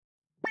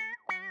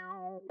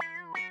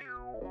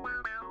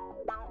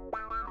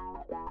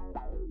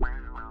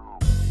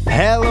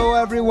Hello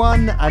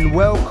everyone and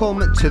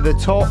welcome to the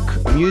Talk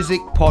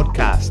Music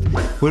Podcast,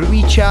 where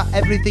we chat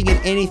everything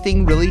and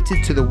anything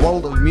related to the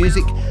world of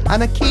music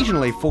and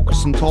occasionally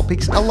focus on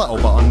topics a little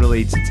bit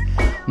unrelated.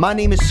 My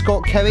name is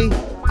Scott Cowie.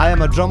 I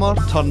am a drummer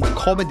turned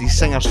comedy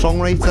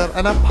singer-songwriter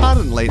and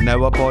apparently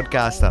now a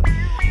podcaster.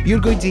 You're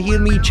going to hear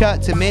me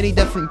chat to many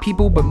different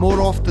people, but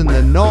more often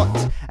than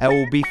not, it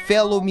will be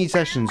fellow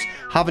musicians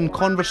having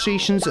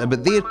conversations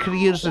about their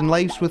careers and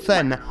lives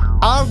within,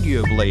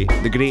 arguably,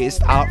 the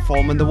greatest art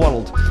form in the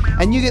world.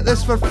 And you get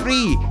this for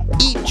free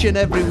each and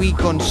every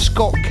week on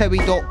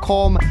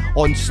scottcowie.com,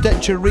 on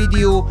Stitcher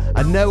Radio,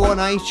 and now on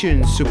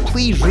iTunes. So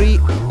please rate,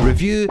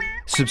 review,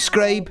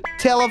 subscribe,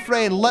 tell a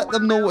friend, let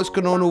them know what's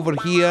going on over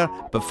here.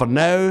 But for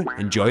now,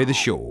 enjoy the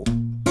show.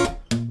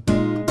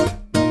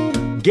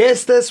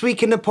 Guest this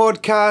week in the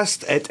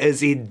podcast, it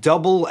is a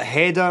double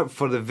header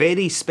for the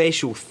very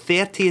special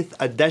 30th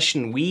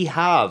edition. We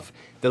have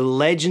the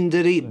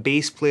legendary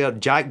bass player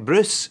Jack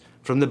Bruce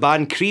from the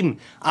band Cream,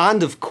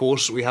 and of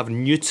course we have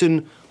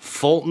Newton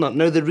Faulkner.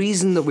 Now the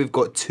reason that we've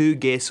got two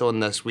guests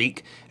on this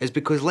week is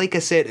because, like I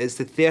said, it's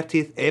the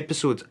 30th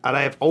episode, and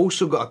I have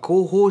also got a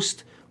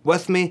co-host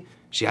with me.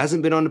 She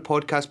hasn't been on the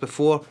podcast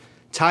before.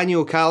 Tanya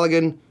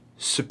O'Callaghan,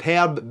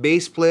 superb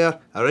bass player,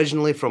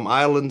 originally from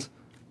Ireland,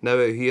 now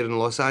out here in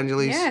Los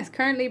Angeles. Yes,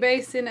 currently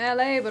based in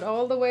LA, but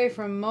all the way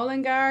from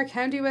Mullingar,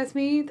 County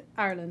Westmeath,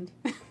 Ireland.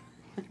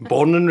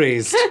 Born and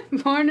raised.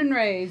 Born and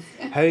raised.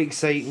 How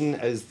exciting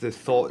is the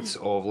thoughts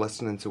of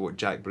listening to what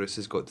Jack Bruce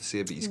has got to say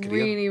about his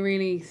career? Really,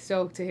 really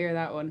stoked to hear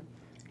that one.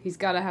 He's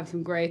got to have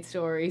some great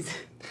stories.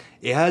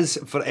 He has.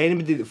 For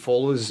anybody that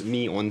follows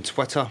me on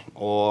Twitter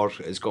or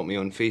has got me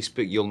on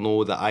Facebook, you'll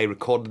know that I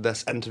recorded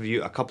this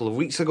interview a couple of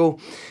weeks ago.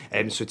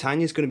 So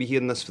Tanya's going to be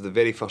hearing this for the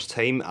very first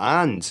time,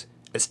 and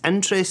it's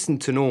interesting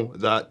to know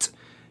that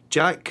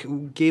Jack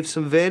gave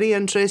some very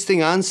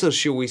interesting answers,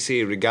 shall we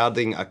say,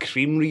 regarding a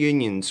Cream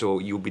reunion, so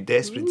you'll be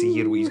desperate to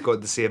hear what he's got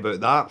to say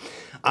about that.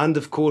 And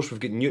of course, we've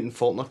got Newton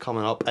Faulkner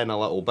coming up in a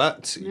little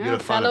bit. Yeah, You're a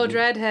fellow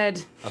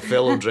dreadhead. A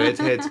fellow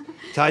dreadhead.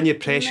 Tanya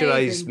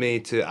pressurised me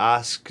to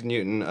ask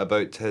Newton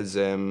about his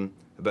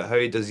about how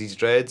he does his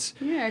dreads.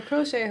 Yeah,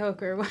 crochet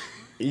hooker.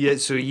 Yeah,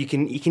 so you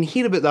can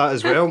hear about that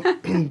as well.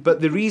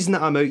 But the reason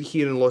that I'm out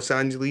here in Los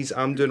Angeles,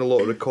 I'm doing a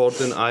lot of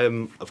recording. I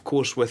am, of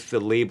course, with the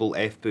label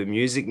FBOO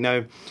Music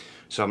now.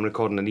 So I'm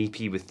recording an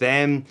EP with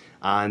them,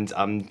 and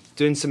I'm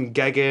doing some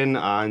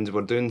gigging, and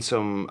we're doing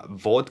some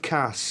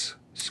vodcasts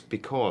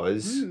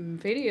because...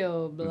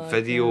 video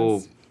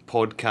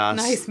podcast.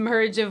 Nice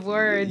merge of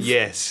words.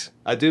 Yes,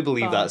 I do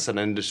believe that's an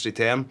industry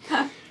term.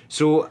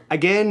 So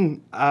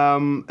again,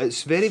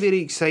 it's very, very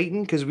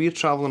exciting because we're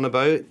travelling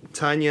about.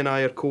 Tanya and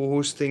I are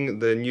co-hosting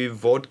the new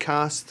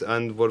vodcast,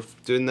 and we're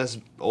doing this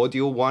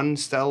audio one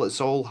still. It's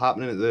all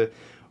happening at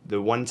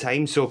the one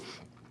time. So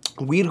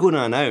we're going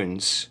to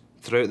announce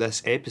throughout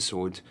this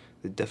episode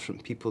the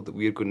different people that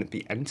we're going to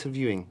be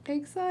interviewing.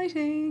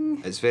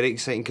 Exciting. It's very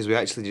exciting because we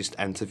actually just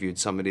interviewed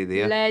somebody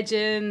there.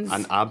 Legends.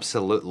 An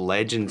absolute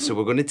legend. So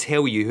we're going to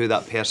tell you who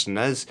that person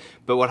is.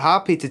 But we're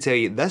happy to tell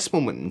you at this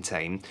moment in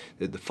time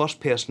that the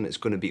first person that's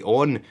going to be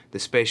on the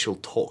special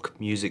Talk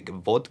Music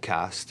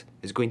vodcast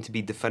is going to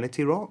be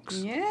Definity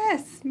Rocks.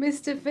 Yes,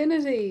 Miss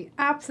Definity.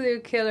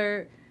 Absolute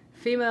killer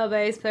female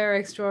bass player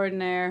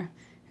extraordinaire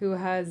who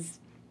has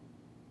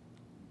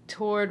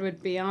toured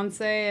with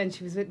Beyonce, and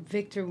she was with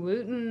Victor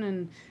Wooten,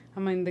 and I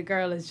mean the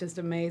girl is just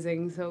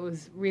amazing, so it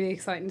was really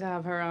exciting to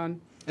have her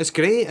on. It's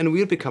great, and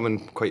we're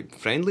becoming quite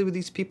friendly with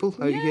these people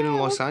out here in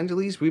Los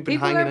Angeles. We've been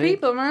hanging out.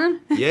 People,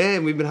 man. Yeah,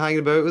 we've been hanging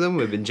about with them,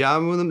 we've been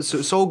jamming with them, so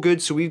it's all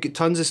good. So we've got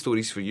tons of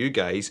stories for you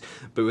guys,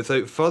 but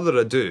without further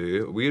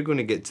ado, we're going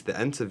to get to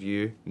the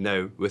interview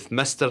now with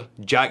Mr.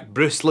 Jack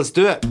Bruce. Let's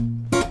do it.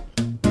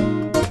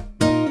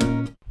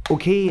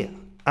 Okay,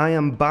 I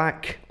am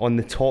back on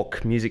the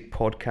Talk Music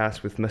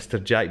Podcast with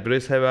Mr. Jack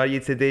Bruce. How are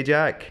you today,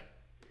 Jack?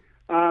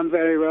 I'm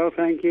very well,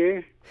 thank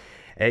you.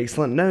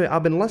 Excellent. Now,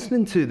 I've been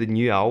listening to the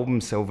new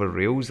album, Silver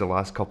Rails, the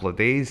last couple of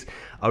days.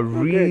 I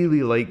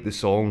really like the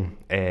song,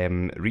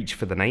 Reach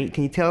for the Night.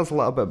 Can you tell us a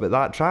little bit about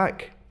that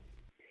track?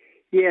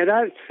 Yeah,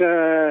 that's,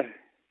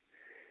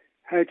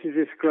 how to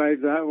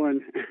describe that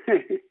one?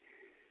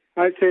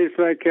 I'd say it's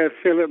like a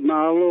Philip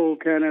Marlowe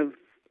kind of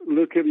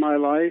look at my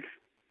life.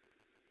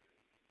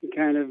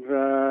 Kind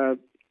of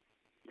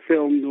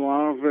film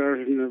noir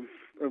version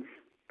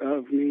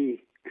of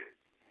me.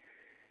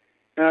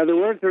 The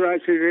words are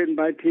actually written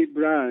by Pete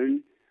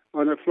Brown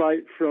on a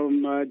flight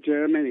from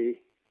Germany,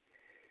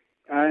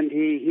 and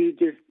he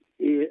just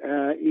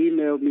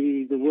emailed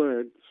me the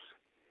words,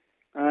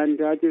 and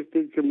I just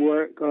did some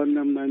work on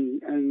them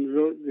and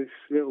wrote this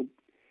little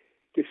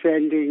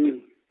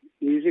descending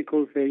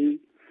musical thing,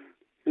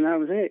 and that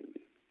was it.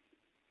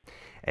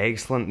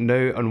 Excellent.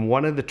 Now, on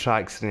one of the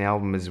tracks in the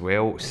album as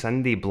well,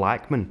 Cindy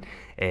Blackman,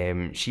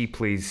 she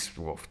plays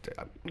out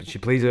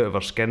of her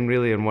skin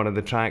really on one of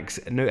the tracks.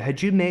 Now,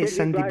 had you met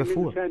Cindy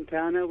before?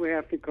 Santana, we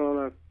have to call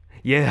her.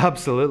 Yeah,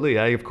 absolutely.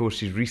 Of course,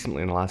 she's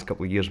recently, in the last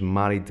couple of years,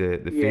 married the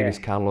famous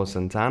Carlos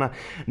Santana.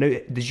 Now,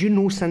 did you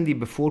know Cindy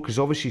before? Because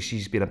obviously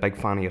she's been a big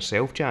fan of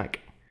yourself, Jack.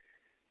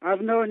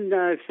 I've known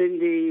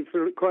Cindy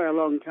for quite a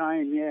long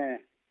time, yeah.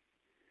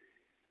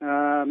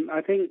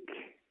 I think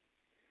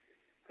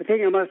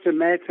I must have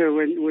met her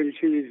when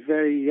she was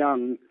very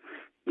young.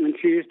 And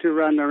she used to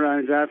run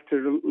around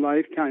after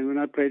Lifetime, when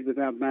I played with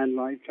that band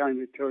Lifetime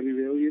with Tony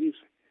Williams.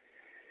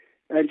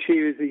 And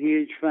she was a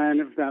huge fan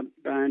of that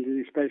band,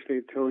 and especially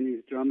of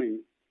Tony's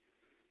drumming,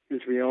 as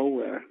we all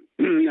were.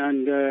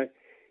 And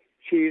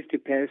she used to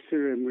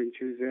pester him when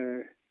she was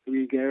a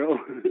wee girl.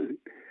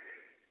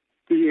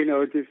 You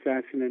know, just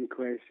asking him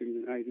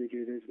questions, how do you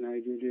do this and how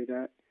do you do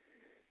that?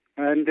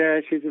 And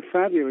she's a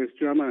fabulous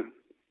drummer.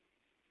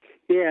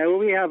 Yeah, well,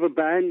 we have a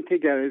band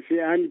together.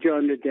 And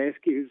John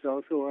Nadesky, who's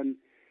also on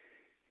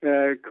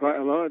quite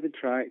a lot of the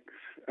tracks.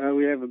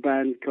 We have a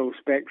band called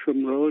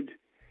Spectrum Road,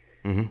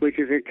 which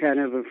is a kind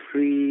of a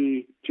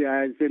free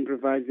jazz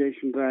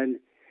improvisation band.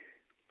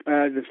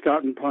 The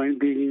starting point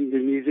being the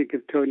music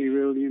of Tony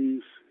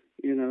Williams,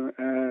 you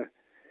know,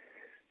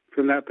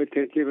 from that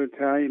particular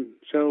time.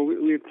 So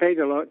we've played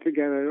a lot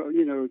together,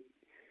 you know,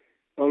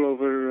 all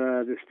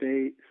over the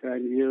States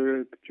and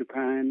Europe,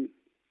 Japan.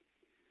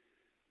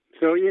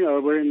 So, you know,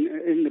 we're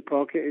in the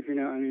pocket, if you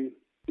know what I mean.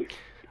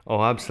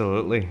 Oh,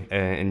 absolutely.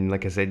 And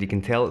like I said, you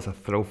can tell it's a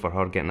thrill for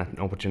her getting an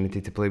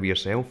opportunity to play with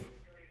yourself.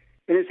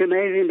 And it's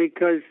amazing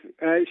because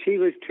she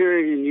was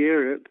touring in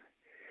Europe.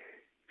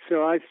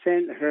 So I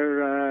sent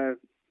her,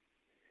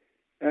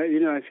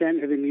 I sent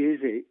her the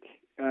music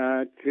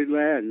to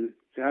learn,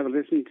 to have a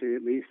listen to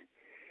at least.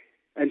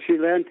 And she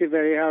learned it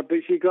very hard,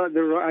 but she got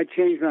I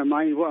changed my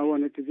mind what I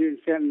wanted to do and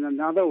sent her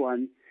another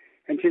one,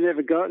 and she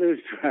never got those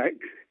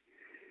tracks.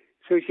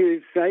 So she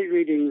was sight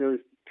reading those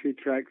 2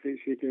 tracks that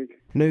she did.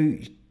 Now,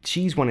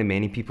 she's one of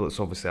many people that's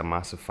obviously a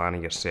massive fan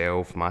of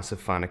yourself, massive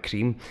fan of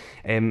Cream,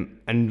 and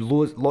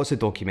lots of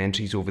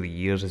documentaries over the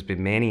years. There's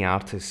been many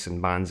artists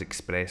and bands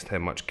expressed how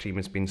much Cream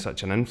has been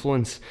such an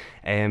influence.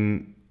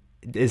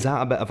 Is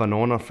that a bit of an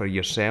honour for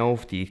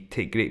yourself? Do you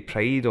take great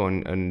pride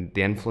on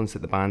the influence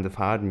that the band have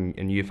had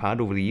and you've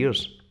had over the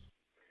years?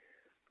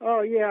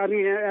 Oh, yeah, I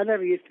mean, I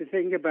never used to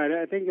think about it.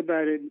 I think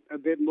about it a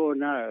bit more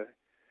now.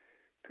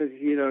 Because,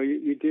 you know,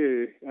 you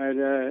do. And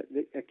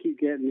I keep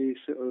getting these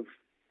sort of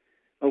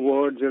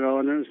awards and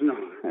honours and all.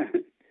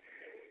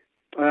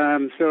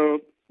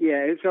 So,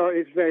 yeah, it's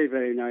very,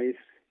 very nice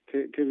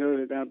to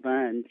know that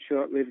band,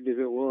 short-lived as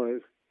it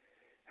was,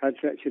 had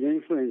such an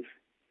influence.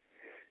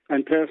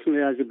 And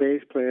personally, as a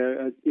bass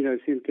player,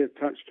 it seems to have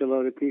touched a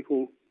lot of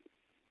people.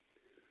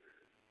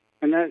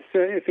 And that's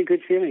it's a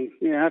good feeling,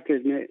 I have to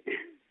admit.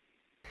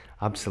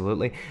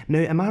 Absolutely. Now,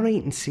 am I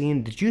right in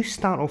saying, did you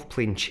start off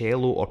playing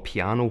cello or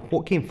piano?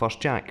 What came first,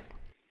 Jack?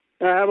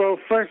 Well,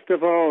 first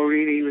of all,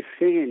 really, was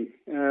singing.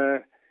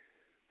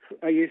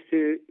 I used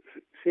to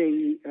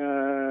sing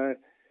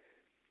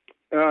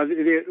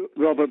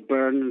Robert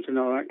Burns and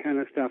all that kind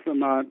of stuff that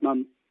my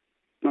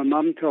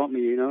mum taught me,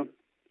 you know.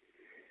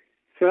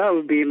 So that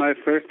would be my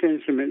first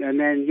instrument. And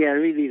then,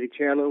 really, the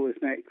cello was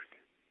next.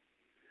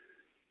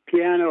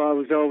 Piano, I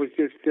was always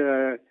just...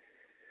 there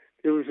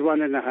was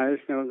one in the house,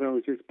 and I was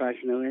always just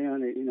bashing away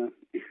on it, you know.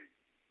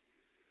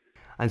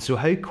 And so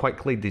how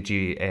quickly did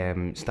you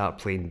start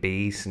playing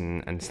bass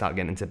and start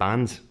getting into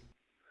bands?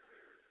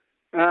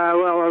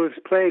 Well, I was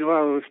playing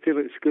while I was still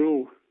at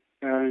school.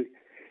 It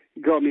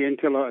got me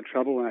into a lot of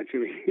trouble,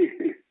 actually.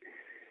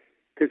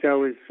 Because I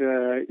was,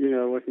 I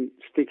wasn't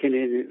sticking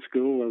in at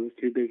school. I was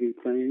too busy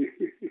playing.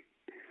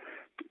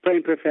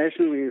 Playing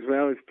professionally as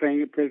well. I was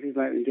playing at places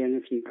like the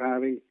Denison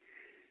Pally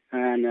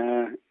and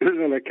the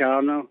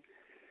Locarno.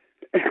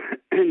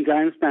 And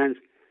dance bands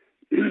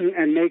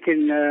and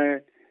making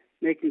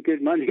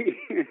good money,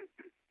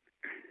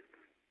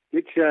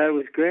 which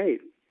was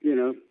great,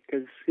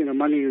 because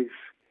money was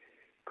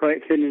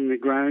quite thin in the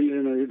ground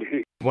in those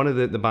days. One of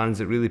the bands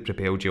that really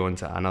propelled you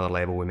onto another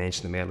level, we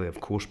mentioned them earlier,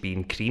 of course,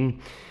 being Cream.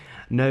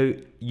 Now,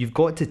 you've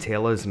got to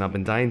tell us, and I've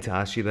been dying to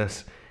ask you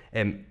this,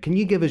 can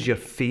you give us your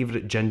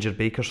favourite Ginger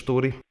Baker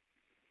story?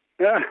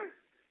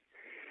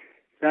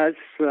 That's...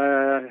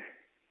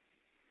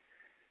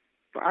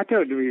 I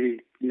don't really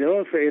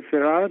know if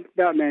there are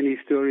that many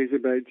stories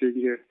about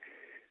Ginger,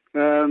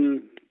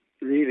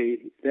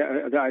 really,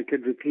 that I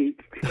could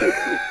repeat.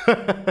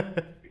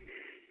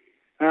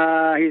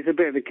 He's a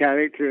bit of a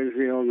character, as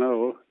we all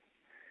know.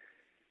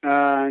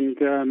 And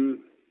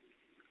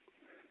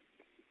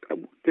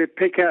to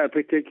pick out a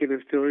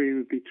particular story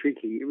would be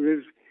tricky. It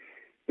was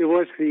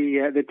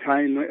the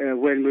time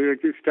when we were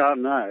just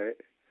starting out,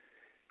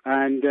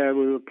 and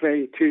we were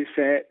playing 2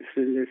 sets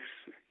in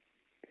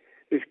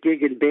this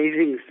gig in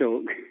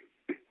Basingstoke,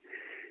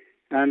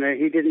 and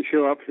he didn't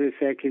show up for the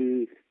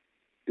second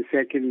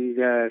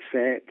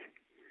set,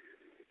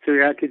 so we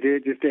had to do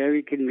it just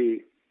Eric and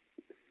me,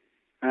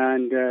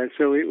 and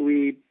so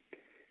we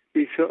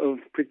sort of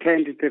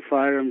pretended to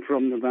fire him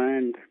from the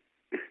band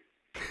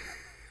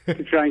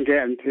to try and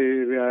get him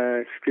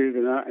to screw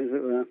the nut, as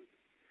it were,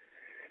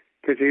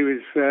 because he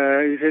was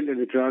into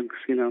the drugs,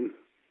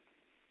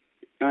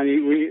 And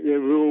the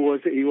rule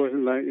was that he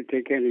wasn't allowed to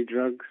take any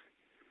drugs.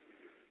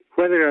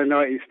 Whether or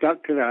not he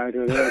stuck to that, I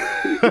don't know.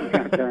 You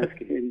have to ask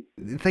him.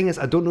 The thing is,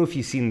 I don't know if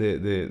you've seen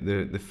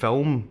the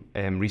film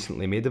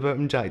recently made about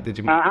him, Jack. Did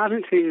you? I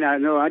haven't seen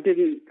that, no. I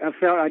didn't. I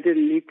felt I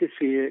didn't need to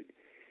see it.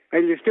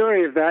 And the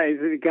story of that is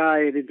that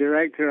the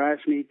director,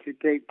 asked me to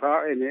take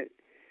part in it.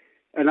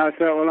 And I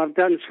thought, well, I've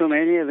done so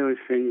many of those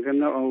things. I'm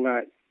not all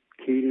that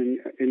keen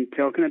in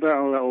talking about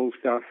all that old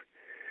stuff.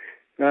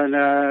 And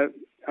I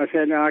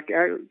said, no,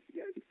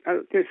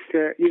 I'll just,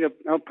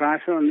 I'll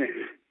pass on this.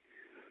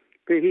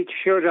 But he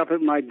showed up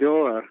at my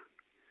door,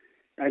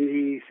 and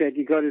he said,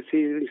 you got to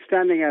see him.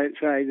 Standing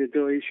outside the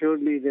door, he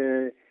showed me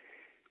the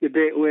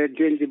bit where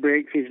Ginger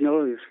breaks his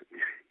nose.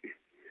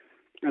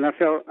 And I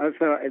thought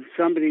if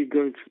somebody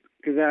goes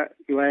to that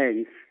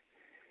length,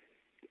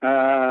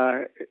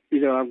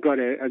 I've got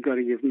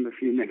to give him a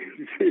few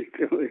minutes.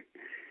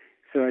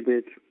 So I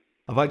did.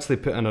 I've actually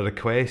put in a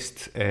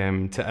request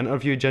to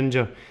interview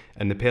Ginger,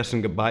 and the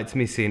person got back to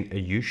me saying, "Are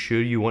you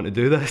sure you want to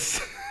do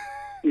this?"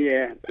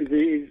 Yeah,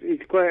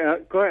 it's quite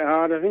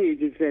hard. I think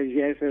he just says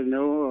yes or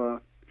no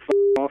or f***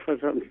 off or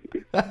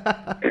something.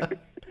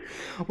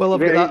 Well,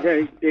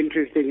 very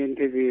interesting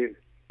interview,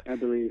 I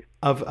believe.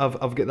 I've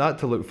got that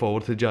to look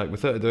forward to, Jack,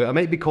 without a doubt. I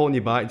might be calling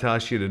you back to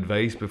ask your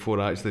advice before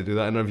I actually do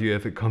that interview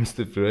if it comes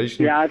to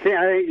fruition. Yeah, I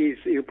think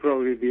he'll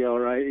probably be all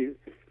right.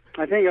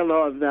 I think a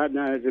lot of that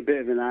now is a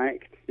bit of an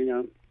act, you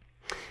know.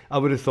 I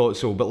would have thought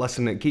so, but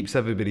listen, it keeps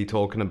everybody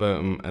talking about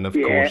him, and of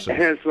course... Yeah,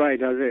 that's why he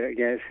does it, I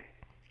guess.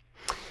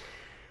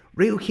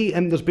 Right, okay,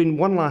 there's been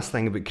one last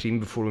thing about Cream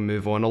before we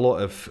move on. A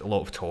lot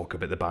of talk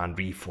about the band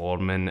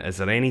reforming. Is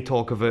there any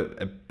talk of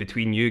it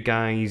between you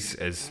guys?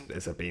 Has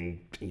there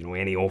been,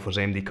 any offers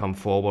MD come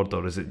forward,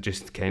 or is it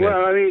just kind of...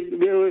 Well, I mean,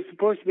 we were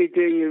supposed to be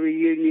doing a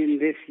reunion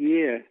this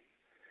year.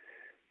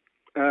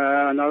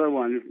 Another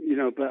one,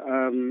 but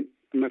I'm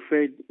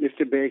afraid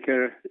Mr.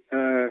 Baker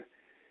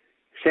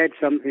said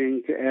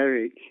something to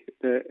Eric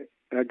that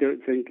I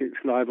don't think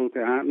it's liable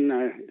to happen.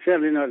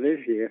 Certainly not this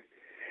year.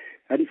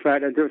 In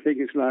fact, I don't think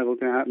it's liable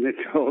to happen at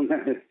all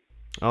now.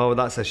 Oh,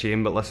 that's a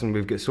shame. But listen,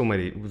 we've got so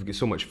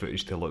much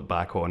footage to look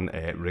back on,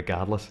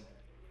 regardless.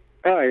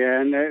 Oh yeah,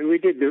 and we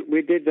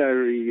did our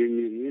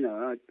reunion.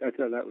 I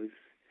thought that was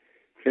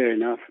fair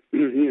enough.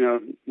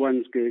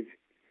 One's good.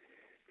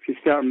 If you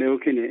start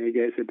milking it, it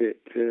gets a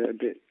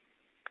bit.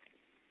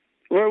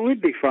 Well, it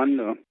would be fun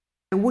though.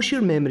 And what's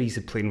your memories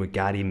of playing with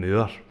Gary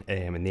Moore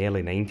in the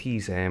early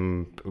 90s?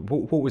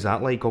 What was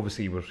that like?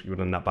 Obviously, you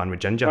were in that band with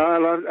Ginger.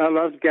 I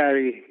loved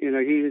Gary. He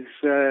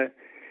was,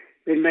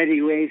 in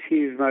many ways,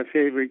 he was my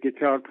favourite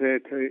guitar player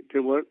to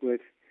work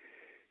with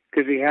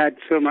because he had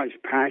so much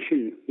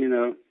passion, He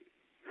was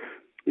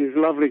a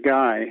lovely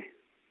guy.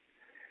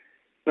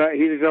 But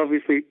he was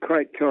obviously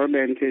quite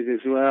tormented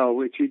as well,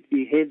 which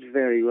he hid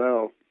very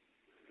well.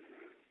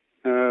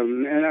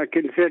 And I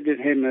considered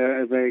him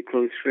a very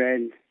close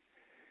friend.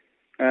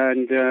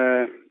 And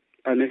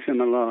I miss him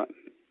a lot.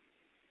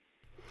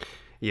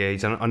 Yeah,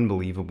 he's an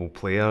unbelievable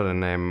player,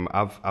 and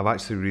I've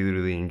actually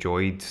really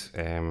enjoyed.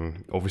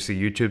 Obviously,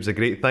 YouTube's a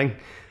great thing.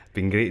 It's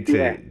been great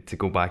to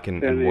go back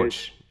and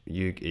watch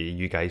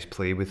you guys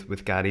play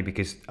with Gary,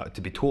 because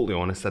to be totally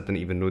honest, I didn't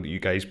even know that you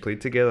guys played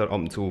together up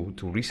until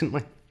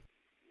recently.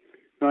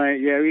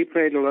 Right, yeah, we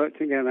played a lot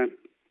together.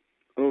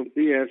 Oh,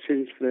 yeah,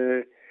 since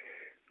the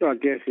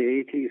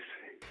 80s.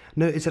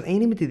 Now, is there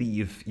anybody that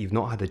you've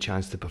not had a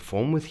chance to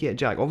perform with yet,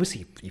 Jack?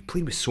 Obviously, you've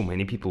played with so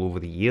many people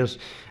over the years.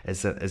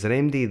 Is there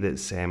anybody that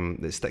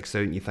sticks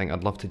out and you think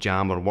I'd love to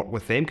jam or work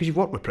with them? Because you've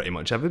worked with pretty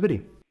much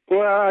everybody.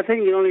 Well, I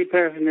think the only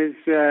person is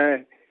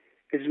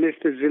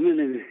Mr.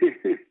 Zimmerman.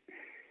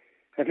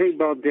 I think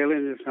Bob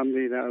Dylan is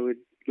somebody that I would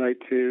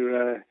like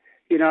to.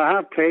 I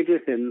have played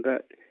with him,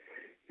 but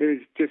it was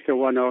just a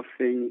one-off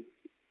thing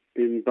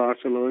in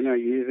Barcelona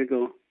years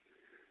ago,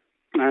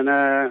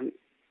 and.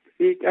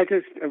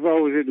 I've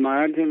always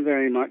admired him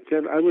very much.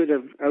 I would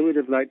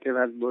have liked to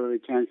have had more of a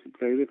chance to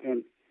play with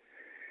him.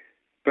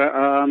 But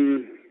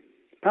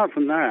apart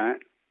from that,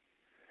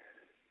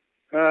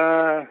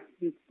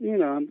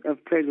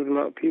 I've played with a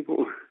lot of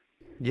people.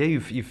 Yeah,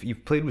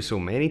 you've played with so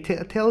many.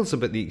 Tell us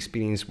about the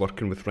experience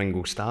working with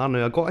Ringo Starr.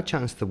 Now, I got a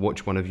chance to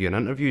watch one of your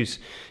interviews,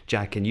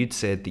 Jack, and you'd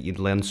said that you'd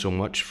learned so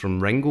much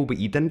from Ringo, but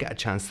you didn't get a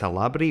chance to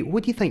elaborate.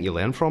 What do you think you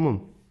learned from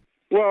him?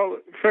 Well,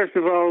 first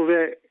of all,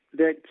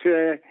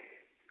 that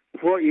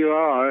what you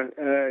are,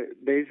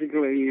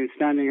 basically, you're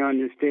standing on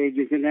the stage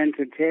as an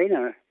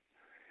entertainer,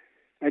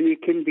 and you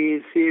can be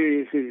as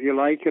serious as you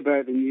like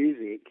about the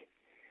music,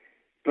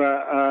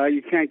 but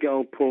you can't get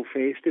all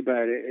full-faced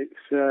about it.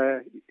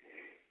 It's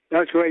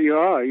that's what you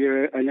are.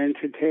 You're an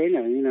entertainer,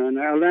 and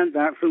I learned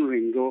that from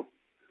Ringo.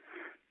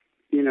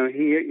 He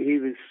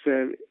was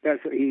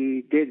that's what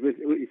he did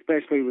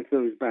especially with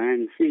those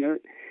bands.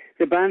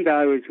 The band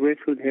I was with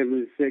him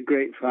was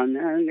great fun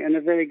and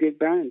a very good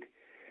band.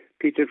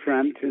 Peter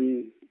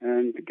Frampton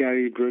and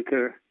Gary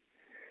Brooker.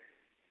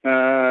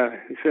 So,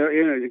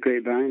 it's a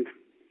great band.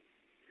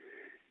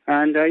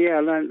 And, I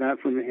learned that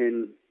from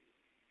him.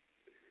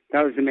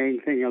 That was the main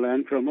thing I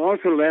learned from him. I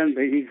also learned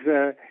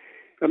that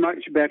a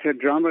much better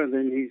drummer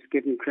than he's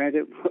given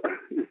credit for.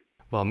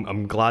 Well,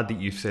 I'm glad that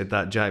you've said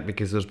that, Jack,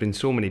 because there's been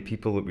so many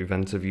people that we've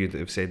interviewed that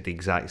have said the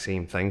exact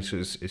same thing, so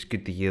it's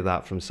good to hear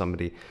that from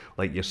somebody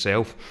like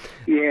yourself.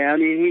 Yeah, I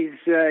mean,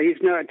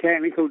 he's not a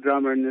technical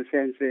drummer in the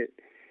sense that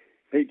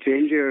like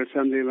Ginger or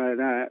something like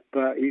that,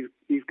 but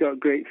he's got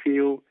great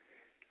feel.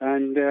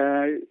 And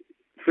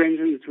for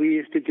instance, we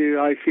used to do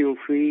I Feel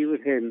Free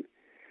with him,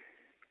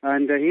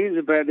 and he's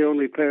about the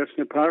only person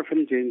apart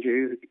from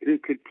Ginger who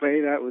could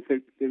play that with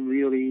the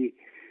really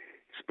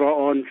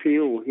spot-on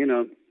feel, you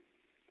know.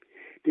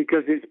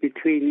 Because it's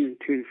between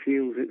two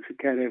feels, it's a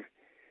kind of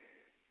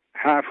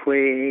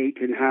halfway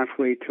 8 and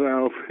halfway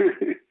 12.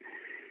 It's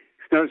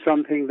not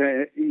something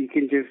that you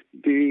can just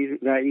do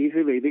that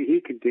easily, but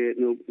he could do it,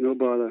 no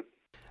bother.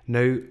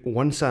 Now,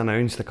 once I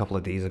announced a couple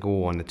of days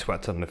ago on the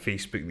Twitter and the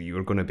Facebook that you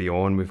were going to be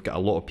on, we've got a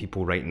lot of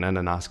people writing in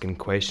and asking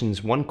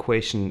questions. One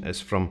question is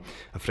from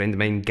a friend of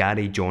mine,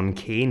 Gary John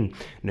Kane.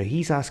 Now,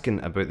 he's asking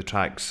about the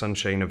track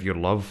Sunshine of Your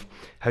Love.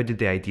 How did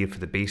the idea for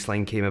the bass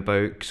line came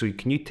about? So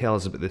can you tell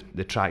us about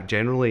the track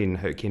generally and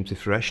how it came to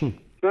fruition?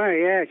 Right,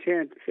 yeah,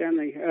 sure,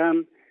 certainly.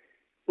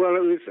 Well,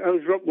 I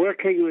was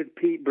working with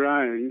Pete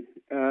Brown,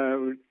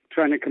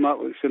 trying to come up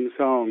with some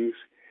songs,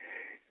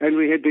 and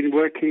we had been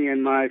working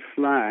in my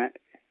flat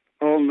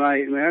all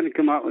night, and we hadn't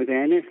come up with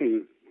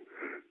anything,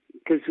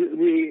 because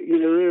we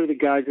were the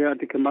guys who had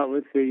to come up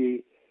with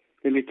the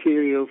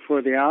material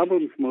for the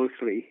albums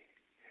mostly.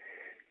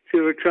 So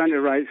we were trying to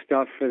write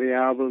stuff for the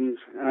albums,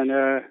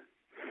 and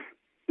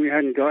we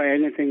hadn't got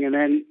anything. And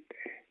then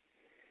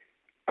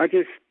I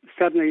just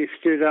suddenly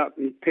stood up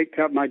and picked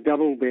up my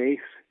double bass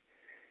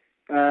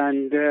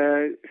and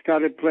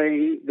started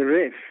playing the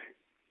riff.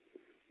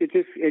 It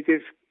just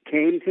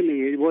came to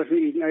me. It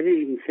wasn't even, I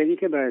didn't even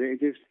think about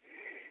it.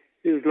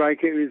 It was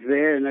like it was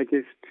there, and I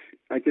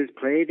just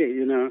played it,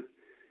 you know.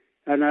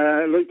 And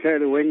I looked out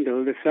the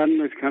window. The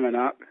sun was coming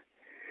up,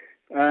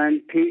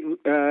 and Pete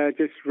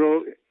just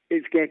wrote,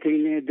 "It's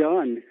getting near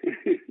dawn,"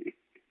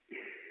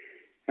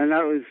 and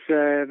that was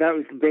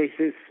the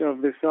basis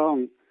of the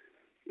song.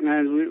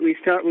 And we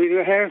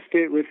rehearsed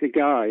it with the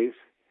guys,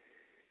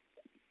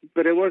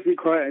 but it wasn't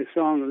quite a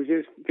song. It was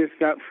just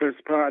that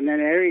first part, and then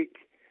Eric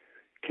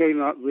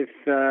came up with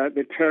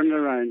the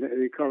turnaround.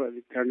 They call it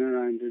the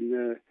turnaround in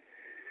the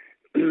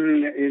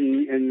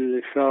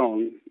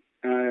song.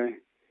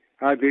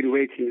 I've been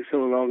waiting so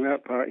long,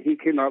 that part. He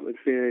came up with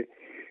the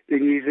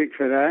music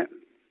for that,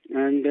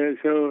 and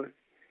so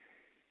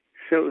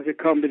it was a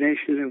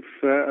combination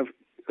of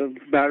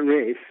that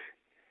riff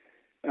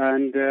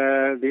and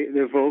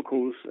the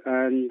vocals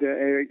and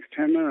Eric's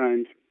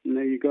turnaround, and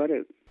there you got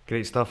it.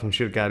 Great stuff. I'm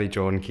sure Gary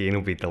John Kane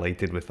will be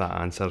delighted with that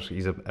answer.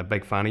 He's a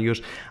big fan of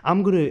yours.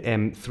 I'm going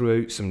to throw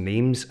out some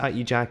names at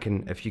you, Jack,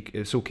 and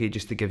it's okay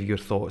just to give your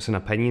thoughts and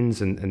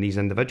opinions on these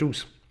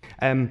individuals.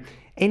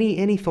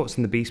 Any thoughts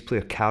on the bass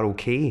player Carol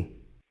Kaye?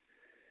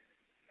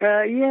 She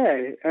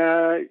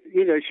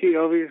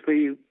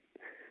obviously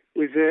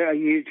was a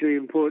hugely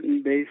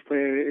important bass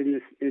player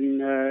in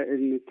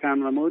the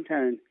Tamla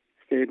Motown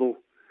stable,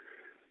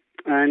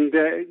 and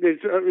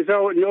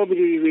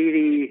nobody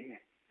really.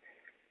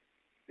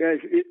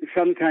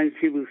 Sometimes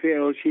people say,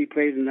 "Oh, she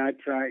played in that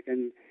track,"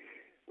 and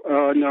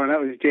 "Oh no,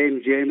 that was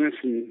James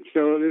Jamerson."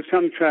 So there's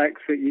some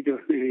tracks that you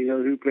don't really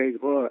know who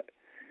played what.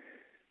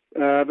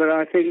 But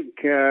I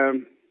think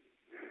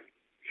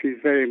she's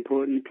a very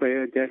important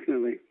player,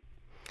 definitely.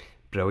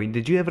 Brilliant.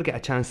 Did you ever get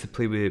a chance to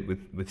play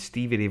with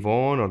Stevie Ray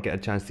Vaughan, or get a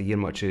chance to hear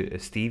much of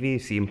Stevie,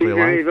 see him play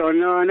live?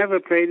 No, I never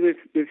played with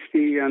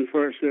Stevie,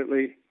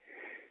 unfortunately.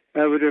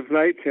 I would have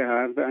liked to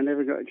have, but I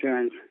never got a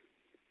chance.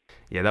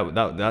 Yeah,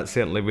 that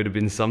certainly would have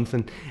been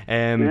something.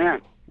 Yeah.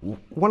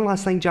 One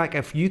last thing, Jack,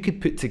 if you could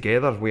put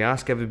together, we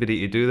ask everybody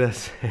to do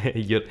this,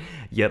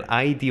 your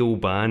ideal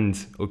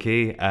band,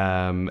 okay?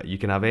 You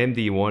can have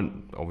anybody you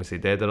want, obviously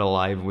dead or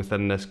alive,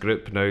 within this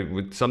group. Now,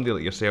 with somebody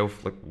like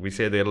yourself, like we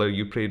said earlier,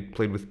 you played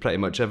with pretty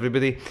much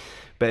everybody.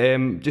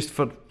 But just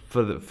for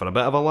a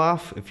bit of a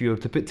laugh, if you were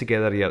to put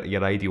together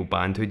your ideal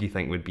band, who do you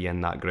think would be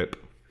in that group?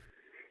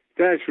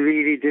 That's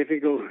really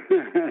difficult.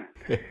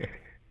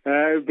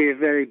 It would be a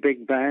very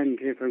big band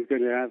if I was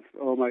going to have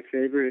all my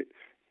favourites.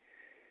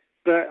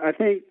 But I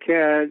think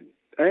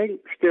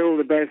still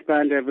the best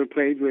band I ever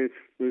played with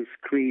was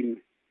Cream,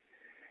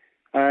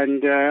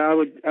 and I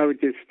would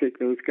just stick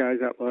those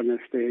guys up on the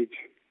stage,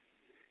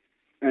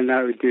 and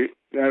that would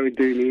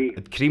do me.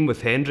 Cream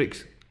with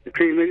Hendrix.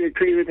 Cream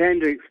with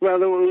Hendrix. Well,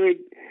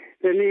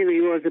 there nearly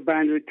was a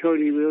band with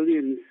Tony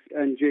Williams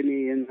and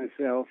Jimmy and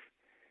myself.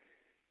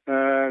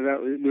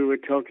 We were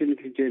talking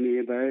to Jimmy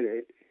about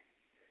it,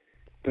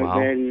 but wow.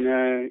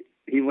 Then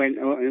he went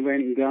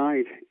and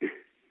died.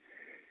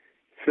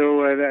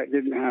 So that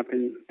didn't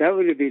happen. That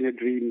would have been a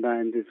dream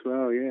band as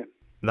well, yeah.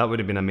 That would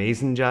have been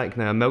amazing, Jack.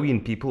 Now, 1 million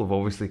people have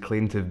obviously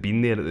claimed to have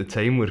been there at the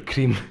time where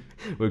Cream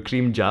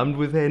jammed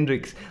with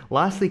Hendrix.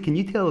 Lastly, can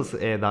you tell us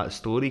that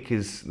story?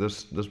 Because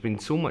there's been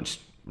so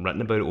much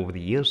written about it over the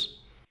years.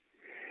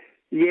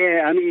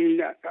 Yeah, I mean,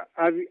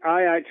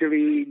 I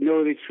actually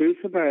know the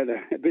truth about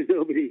that, but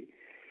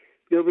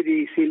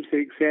nobody seems to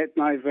accept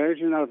my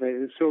version of it.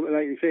 There's so,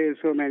 like you say, there's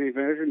so many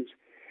versions.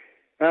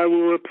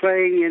 We were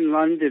playing in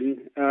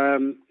London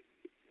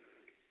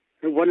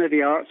at one of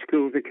the art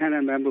schools. I can't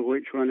remember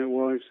which one it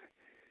was.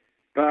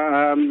 But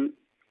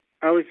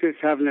I was just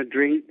having a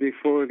drink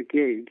before the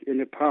gig in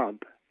a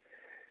pub.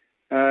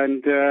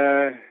 And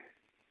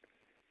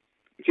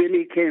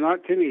Jimi came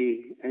up to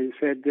me and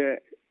said,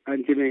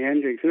 and Jimi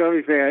Hendrix, and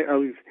obviously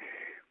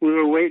we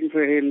were waiting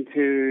for him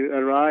to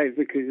arrive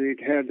because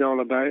we'd heard all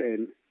about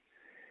him.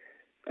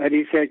 And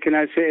he said, can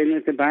I sit in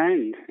with the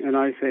band? And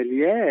I said,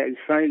 yeah, it's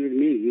fine with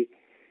me.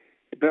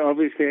 But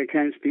obviously I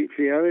can't speak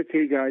for the other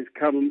two guys.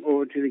 Come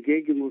over to the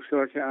gig and we'll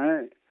sort it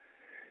out.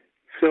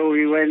 So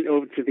we went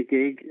over to the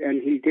gig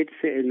and he did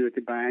sit in with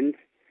the band.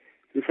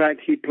 In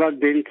fact, he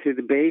plugged into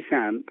the bass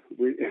amp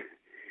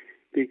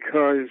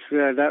because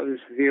that was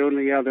the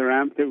only other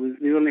amp that was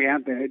the only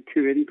amp that had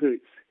two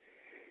inputs.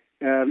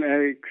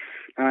 Eric's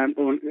amp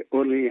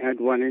only had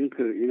one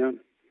input, you know.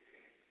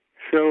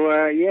 So,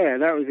 yeah,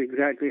 that was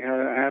exactly how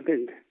it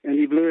happened. And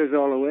he blew us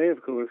all away,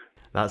 of course.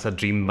 That's a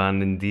dream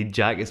band indeed,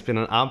 Jack. It's been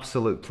an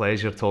absolute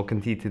pleasure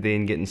talking to you today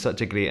and getting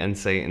such a great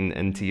insight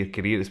into your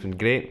career. It's been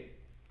great.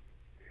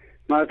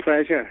 My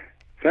pleasure.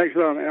 Thanks a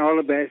lot, man. All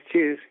the best.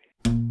 Cheers.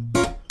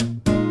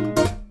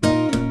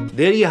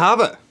 There you have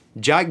it.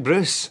 Jack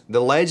Bruce,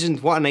 the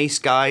legend. What a nice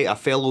guy, a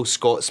fellow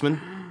Scotsman.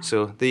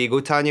 So there you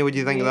go, Tanya. What do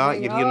you think of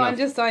that? You're I'm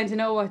just dying to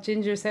know what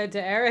Ginger said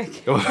to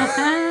Eric.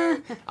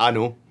 I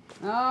know.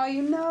 Oh,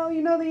 you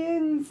know the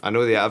ins. I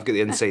know I've got the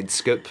inside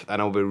scoop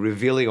and I'll be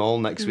revealing all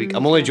next week.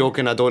 I'm only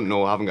joking, I don't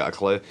know, I haven't got a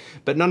clue.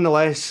 But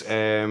nonetheless,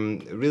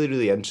 really,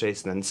 really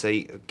interesting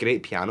insight.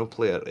 Great piano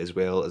player as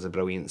well as a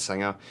brilliant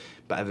singer.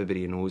 But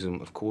everybody knows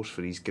him, of course,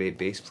 for his great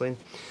bass playing.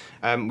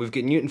 We've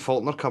got Newton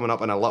Faulkner coming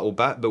up in a little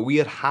bit, but we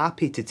are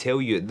happy to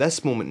tell you at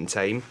this moment in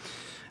time,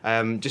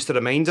 just a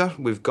reminder,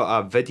 we've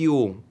got a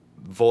video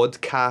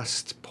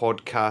vodcast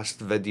podcast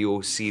video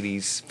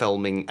series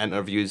filming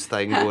interviews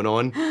thing going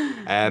on.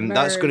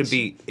 That's going to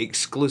be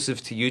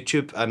exclusive to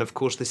YouTube, and of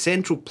course the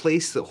central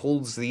place that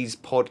holds these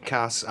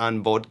podcasts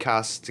and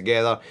vodcasts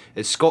together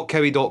is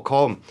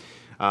scottcowie.com,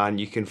 and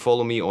you can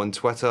follow me on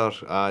Twitter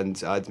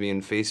and add me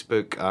on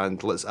Facebook,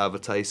 and let's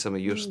advertise some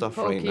of your stuff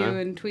right now.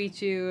 And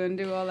tweet you and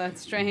do all that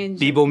strange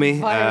Bebo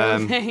me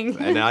thing.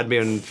 and add me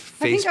on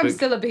Facebook. I think I'm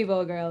still a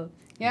Bebo girl.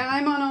 Yeah,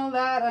 I'm on all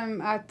that. I'm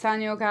at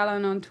Tanya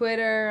O'Callaghan on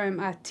Twitter. I'm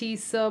at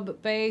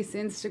tsubbass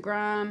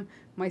Instagram.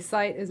 My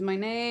site is my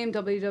name,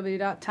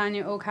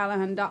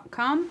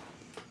 www.tanyaocallaghan.com,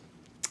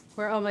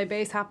 where all my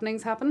bass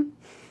happenings happen.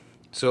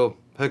 So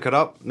hook it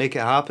up, make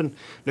it happen.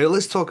 Now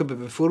let's talk about,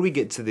 before we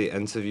get to the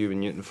interview with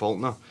Newton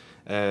Faulkner,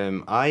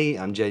 I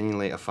am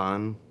genuinely a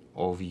fan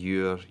of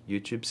your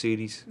YouTube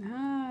series.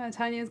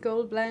 Tanya's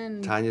Gold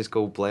Blend. Tanya's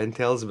Gold Blend.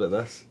 Tell us about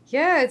this.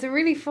 Yeah, it's a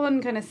really fun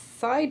kind of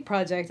side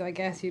project, I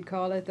guess you'd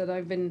call it, that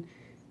I've been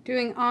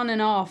doing on and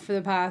off for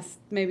the past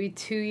maybe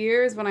 2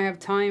 years when I have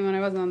time, when I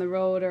wasn't on the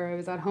road or I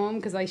was at home,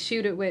 because I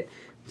shoot it with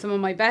some of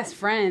my best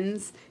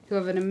friends who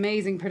have an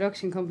amazing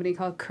production company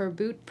called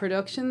Kerboot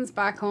Productions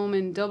back home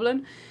in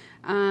Dublin.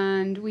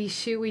 And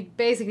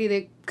basically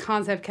the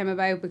concept came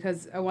about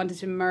because I wanted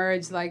to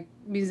merge like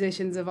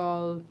musicians of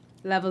all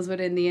levels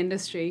within the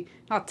industry,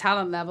 not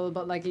talent level,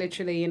 but like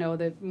literally, you know,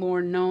 the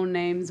more known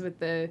names with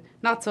the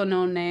not so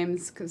known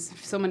names, because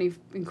so many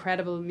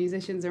incredible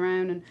musicians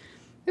around. And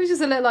it was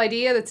just a little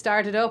idea that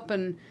started up,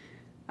 and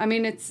I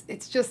mean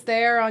it's just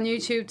there on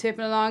YouTube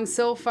tipping along.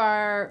 So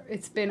far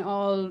it's been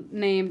all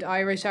named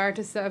Irish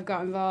artists that have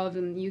got involved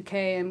in the UK,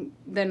 and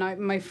then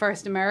my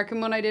first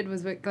American one I did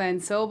was with Glenn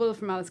Sobel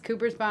from Alice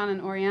Cooper's band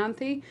and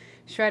Orianthi,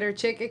 shredder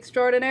chick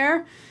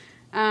extraordinaire.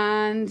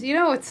 And you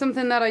know, it's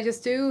something that I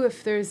just do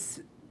if there's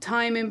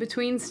time in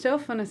between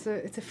stuff, and it's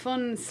a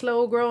fun,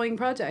 slow growing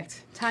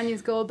project.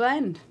 Tanya's Gold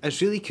Blend.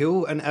 It's really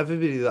cool, and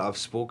everybody that I've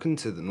spoken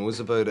to that knows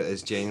about it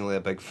is genuinely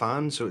a big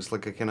fan. So it's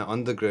like a kind of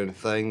underground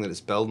thing that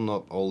it's building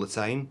up all the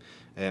time,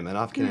 and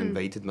I've kind of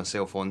invited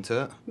myself onto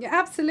it. Yeah,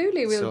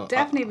 absolutely. We'll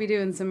definitely be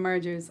doing some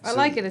mergers. I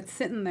like it. It's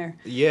sitting there.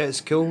 Yeah,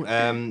 it's cool.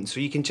 So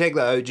you can check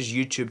that out. Just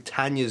YouTube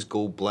Tanya's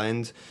Gold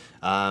Blend.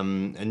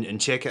 And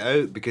check it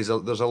out, because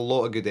there's a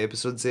lot of good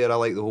episodes there. I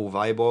like the whole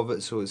vibe of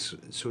it, so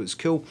it's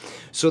cool.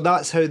 So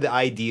that's how the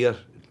idea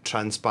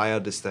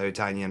transpired as to how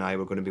Tanya and I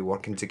were going to be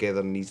working together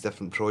in these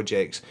different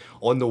projects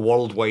on the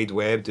World Wide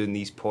Web, doing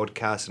these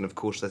podcasts and of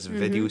course this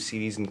video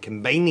series, and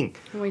combining.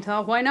 And we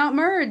thought, why not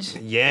merge?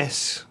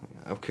 Yes,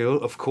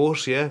 of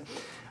course, yeah.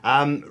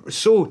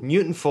 So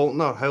Newton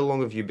Faulkner, how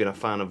long have you been a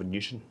fan of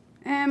Newton?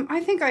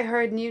 I think I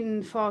heard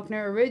Newton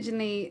Faulkner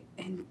originally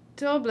in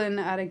Dublin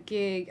at a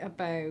gig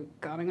about,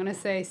 I'm going to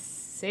say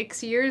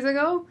 6 years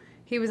ago.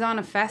 He was on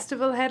a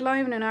festival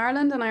headline in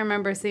Ireland, and I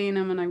remember seeing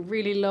him, and I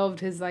really loved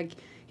his, like,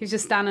 he was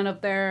just standing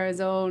up there his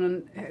own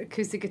and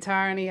acoustic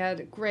guitar, and he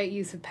had great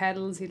use of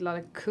pedals. He had a lot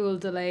of cool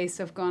delay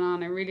stuff going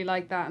on. I really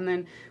liked that. And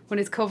then when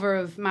his cover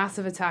of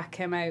Massive Attack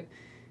came out,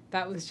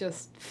 that was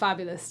just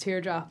fabulous,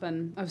 teardrop,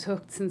 and I was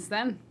hooked since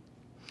then.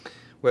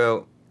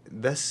 Well,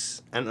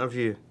 this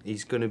interview,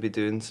 he's going to be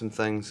doing some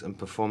things and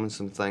performing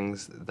some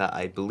things that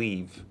I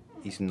believe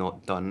he's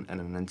not done in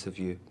an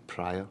interview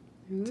prior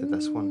to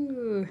this one.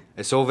 Ooh.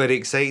 It's all very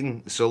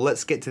exciting, so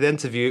let's get to the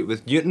interview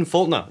with Newton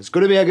Faulkner. It's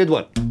going to be a good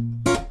one.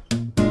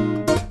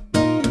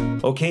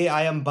 Okay,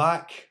 I am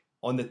back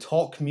on the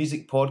Talk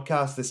Music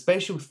podcast, the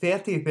special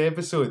 30th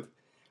episode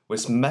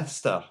with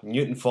Mr.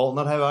 Newton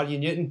Faulkner. How are you,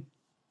 Newton?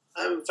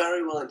 I'm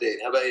very well indeed.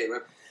 How about you,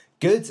 man?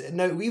 Good.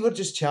 Now, we were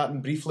just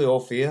chatting briefly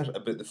off air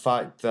about the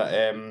fact that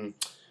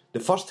the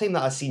first time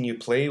that I seen you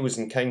play was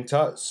in King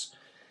Tut's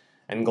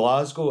in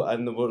Glasgow,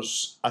 and there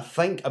was, I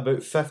think,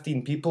 about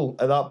 15 people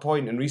at that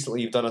point. And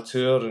recently, you've done a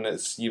tour, and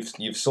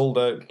you've sold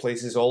out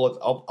places all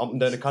up and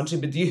down the country.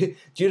 But do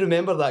you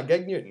remember that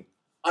gig, Newton?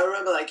 I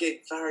remember that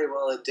gig very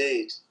well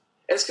indeed.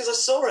 It's because I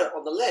saw it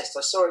on the list.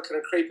 I saw it kind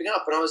of creeping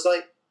up, and I was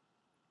like,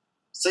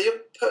 "So you're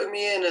putting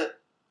me in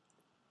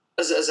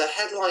as a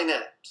headline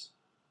act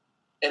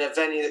in a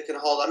venue that can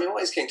hold? I mean,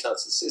 what is King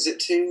Tut's? Is it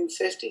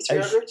 250,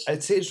 300?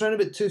 I'd say it's around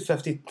about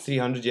 250,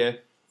 300, yeah.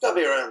 Got to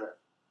be around that."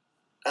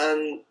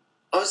 And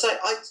I was like,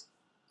 I've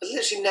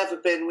literally never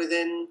been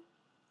within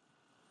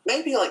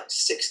maybe like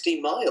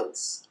 60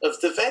 miles of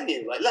the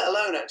venue, like let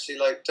alone actually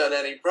like done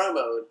any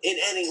promo in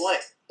any way.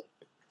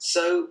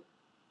 So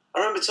I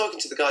remember talking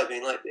to the guy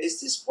being like,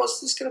 what's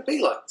this going to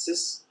be like?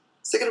 Is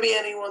there going to be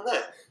anyone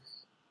there?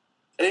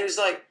 And he was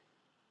like,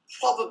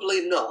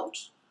 probably not,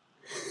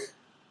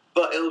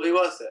 but it'll be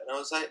worth it. And I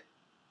was like,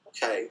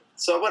 okay.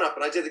 So I went up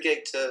and I did the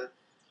gig to,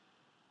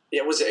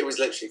 it was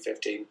literally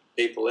 15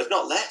 people, if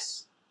not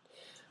less.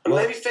 And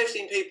maybe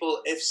 15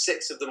 people if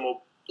 6 of them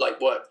will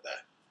like work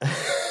there.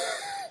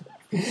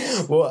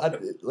 Well,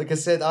 like I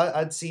said,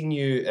 I'd seen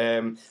you.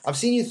 I've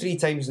seen you 3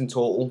 times in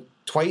total.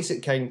 Twice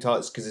at King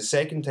Tut's, because the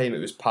second time it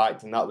was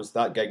packed, and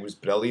that gig was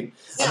brilliant.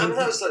 Yeah, I mean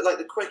that was like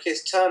the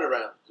quickest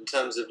turnaround in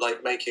terms of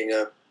like making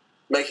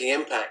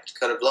impact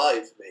kind of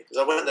live for me. Because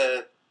I went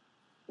there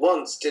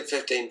once, did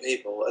 15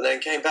 people, and then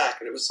came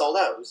back and it was sold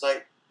out. It was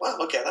like, wow,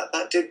 okay,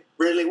 that did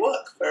really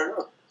work. Fair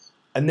enough.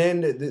 And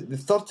then the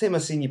third time I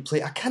seen you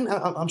play,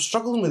 I'm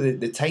struggling with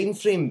the time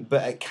frame,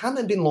 but it can't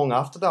have been long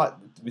after that.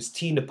 It was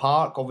T in the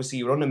Park. Obviously,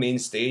 you were on the main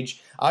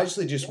stage. I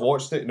actually just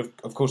watched it, and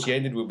of course, you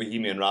ended with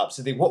Bohemian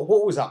Rhapsody. What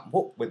was that?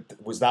 What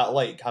was that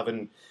like,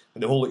 having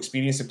the whole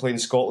experience of playing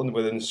Scotland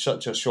within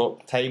such a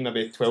short time,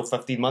 maybe 12,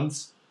 15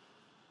 months?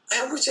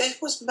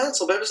 It was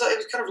mental, but it was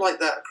kind of like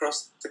that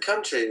across the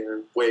country in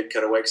a weird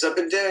kind of way. Because I've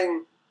been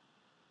doing.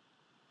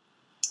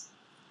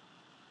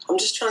 I'm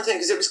just trying to think,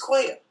 because it was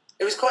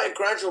quite a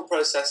gradual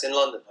process in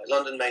London. Like,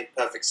 London made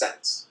perfect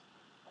sense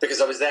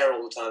because I was there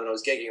all the time and I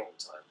was gigging all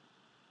the time.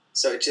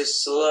 So it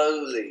just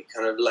slowly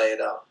kind of layered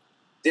up.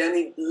 The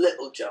only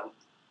little jump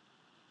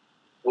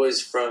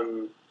was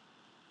from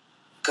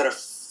kind of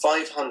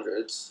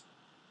 500,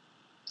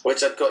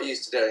 which I'd got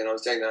used to doing, and I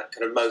was doing that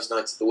kind of most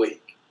nights of the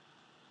week.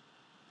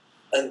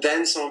 And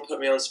then someone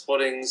put me on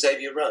supporting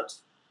Xavier Rudd.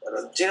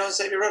 Do you know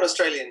Xavier Rudd?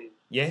 Australian.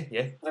 Yeah.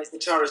 Like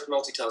guitarist,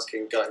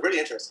 multitasking guy. Really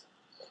interesting.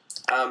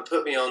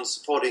 Put me on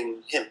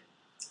supporting him.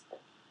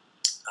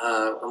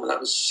 And that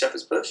was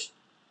Shepherd's Bush.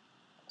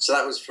 So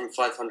that was from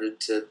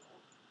 500 to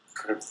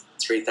kind of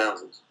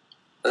 3,000.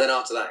 And then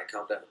after that, it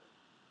calmed down.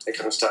 It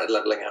kind of started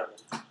levelling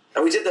out.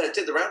 And we did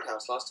the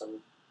Roundhouse last time.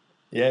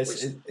 Yeah,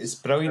 it's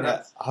brilliant.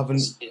 I love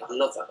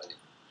that venue.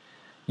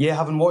 Yeah,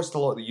 having watched a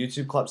lot of the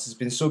YouTube clips, it's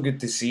been so good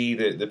to see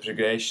the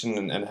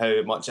progression and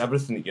how much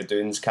everything that you're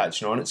doing is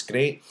catching on. It's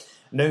great.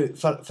 Now,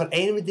 for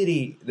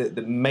anybody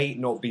that might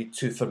not be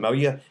too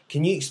familiar,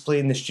 can you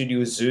explain the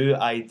Studio Zoo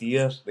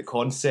idea, the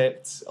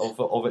concept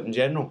of it in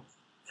general?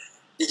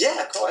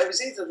 Yeah, it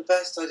was either the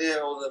best idea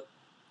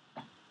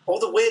or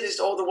the weirdest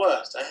or the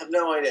worst. I have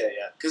no idea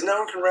yet, because no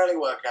one can really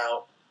work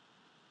out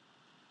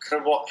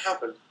kind of what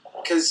happened.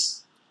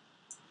 Because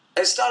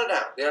it started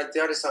out, the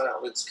idea started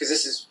out with,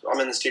 because I'm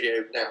in the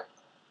studio now,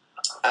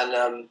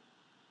 and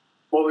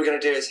what we're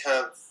going to do is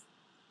have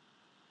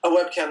a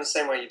webcam the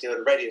same way you do at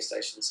a radio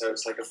station, so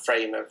it's like a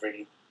frame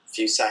every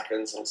few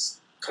seconds and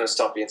it's kind of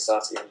stopping and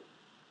starting. And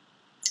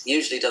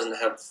usually doesn't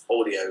have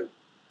audio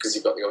because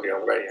you've got the audio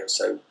on the radio.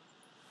 So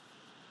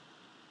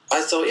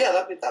I thought, yeah,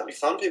 that'd be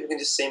fun. People can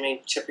just see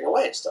me chipping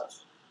away at stuff.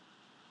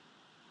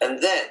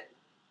 And then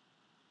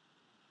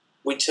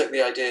we took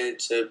the idea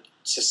to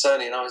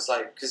Sony, and I was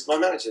like, because my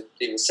manager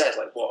even said,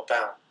 like, what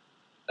about?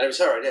 And it was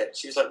her idea.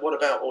 She was like, what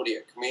about audio?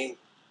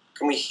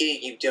 Can we hear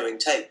you doing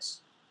takes?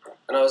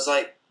 And I was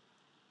like,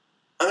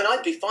 I mean,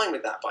 I'd be fine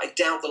with that, but I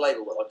doubt the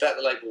label will. I bet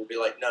the label will be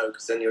like, no,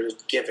 because then you're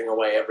just giving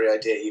away every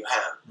idea you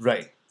have.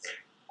 Right.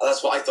 And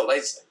that's what I thought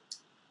they'd say.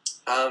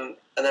 And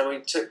then we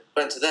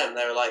went to them.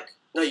 They were like,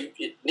 no,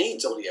 it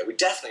needs audio. We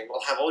definitely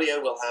will have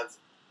audio.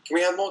 Can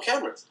we have more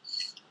cameras?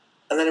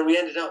 And then we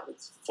ended up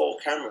with 4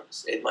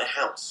 cameras in my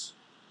house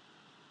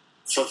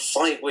for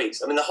 5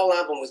 weeks. I mean, the whole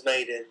album was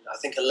made in, I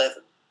think,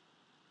 11,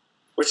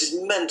 which is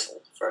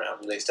mental for an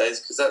album these days,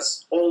 because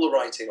that's all the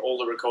writing, all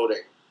the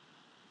recording.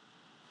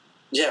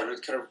 Yeah, we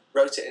kind of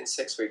wrote it in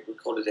 6 weeks,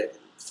 recorded it in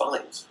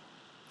 5.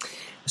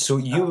 So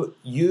you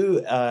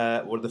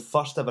were the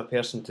first ever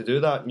person to do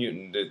that,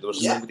 Newton. There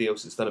was nobody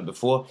else that's done it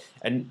before.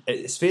 And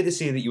it's fair to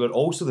say that you were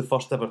also the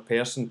first ever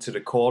person to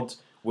record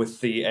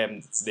with the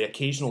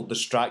occasional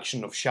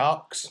distraction of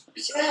sharks.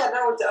 Yeah,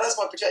 no, that's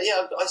my projector.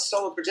 Yeah, I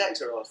stole a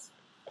projector off.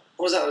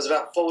 What was that? It was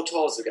about 4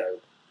 tours ago.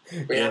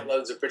 We had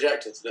loads of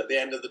projectors, and at the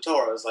end of the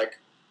tour, I was like,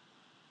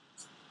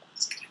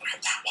 "Let's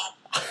grab that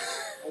one."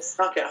 I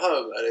snuck it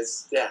home, and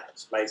it's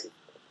amazing.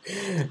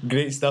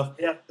 Great stuff.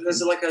 Yeah,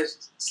 there's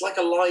it's like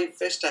a live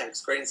fish tank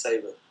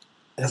screensaver.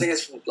 I think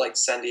it's from like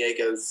San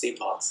Diego Sea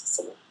Parks or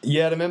something.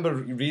 Yeah, I remember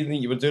reading that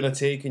you were doing a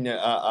take and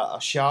a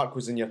shark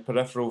was in your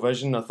peripheral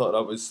vision. I thought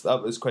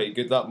that was quite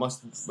good. That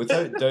must,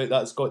 without doubt,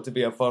 that's got to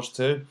be a first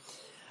too.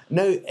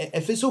 Now,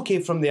 if it's okay,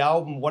 from the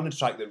album, one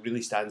track that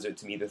really stands out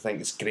to me that I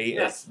think is great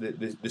is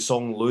the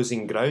song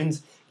Losing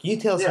Ground. Can you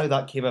tell us how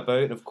that came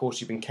about? And of course,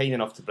 you've been kind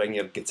enough to bring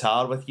your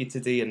guitar with you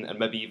today and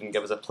maybe even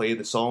give us a play of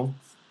the song.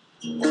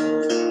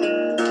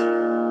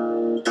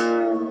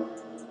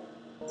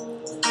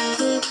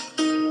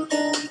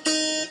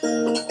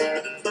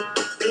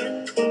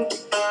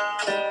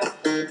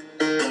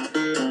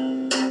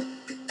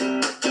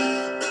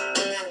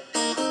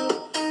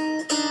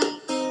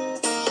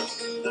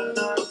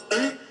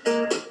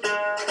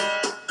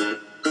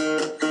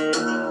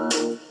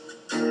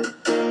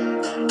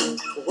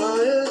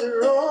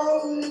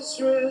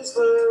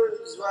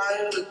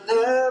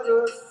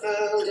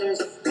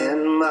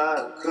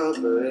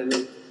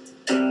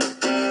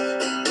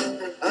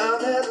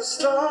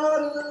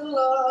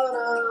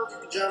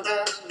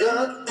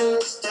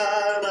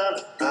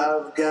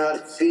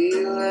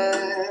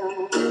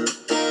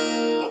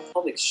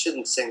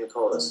 Shouldn't sing the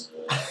chorus.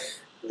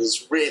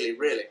 It's really,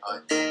 really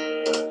high.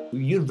 Were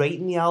you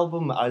writing the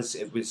album as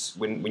it was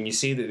when you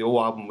say that the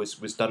whole album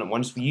was done at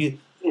once? Were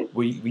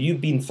you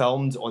being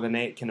filmed on the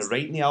net, kind of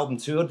writing the album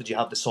too, or did you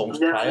have the songs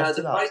prior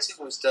to that? The writing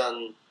was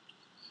done.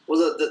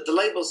 Well, the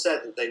label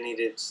said that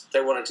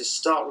they wanted to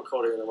start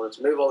recording and they wanted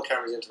to move all the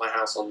cameras into my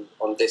house on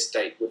this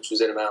date, which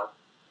was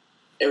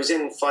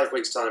in 5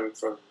 weeks' time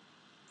from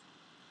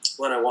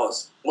when I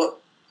was. What?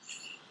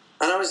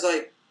 And I was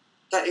like,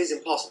 that is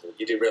impossible.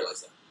 You do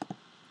realise that.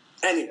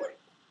 Anyway,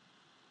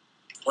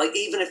 like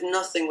even if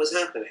nothing was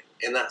happening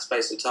in that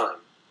space of time,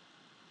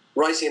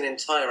 writing an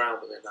entire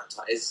album in that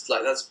time is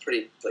like that's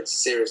pretty like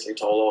seriously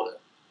tall order.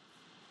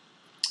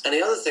 And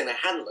the other thing I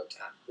hadn't looked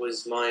at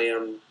was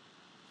my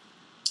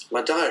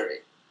my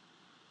diary.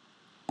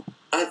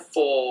 I had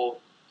 4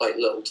 like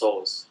little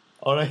tours.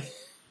 All right.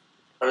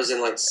 I was in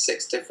like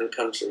 6 different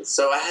countries,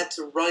 so I had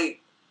to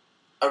write.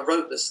 I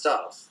wrote the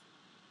stuff.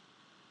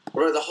 I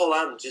wrote the whole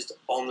album just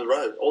on the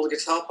road. All the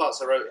guitar parts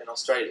I wrote in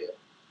Australia.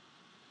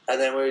 And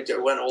then we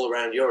went all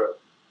around Europe.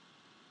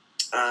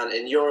 And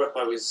in Europe,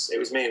 it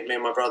was me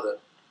and my brother.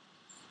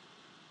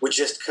 We're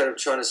just kind of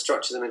trying to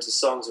structure them into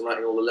songs and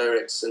writing all the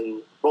lyrics.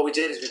 And what we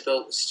did is we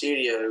built a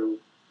studio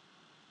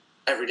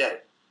every day.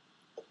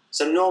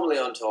 So normally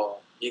on tour,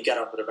 you get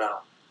up in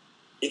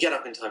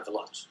time for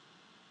lunch.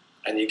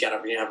 And you get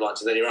up and you have lunch,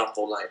 and then you're up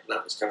all night. And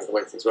that was kind of the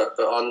way things work.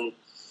 But on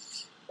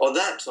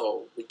that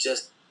tour, we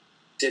just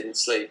didn't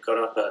sleep, got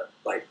up at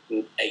like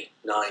 8,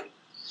 9,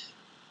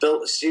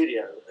 built a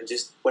studio and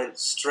just went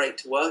straight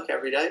to work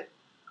every day.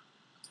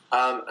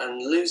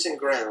 And Losing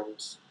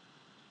Ground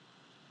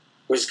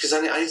was because I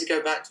need to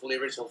go back to all the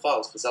original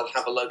files because they'll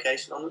have a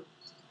location on them.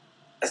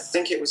 I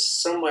think it was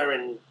somewhere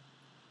in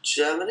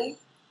Germany.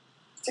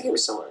 It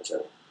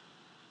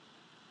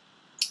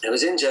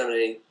was in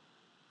Germany,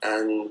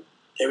 and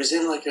it was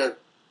in like the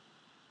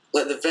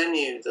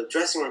venue, the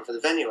dressing room for the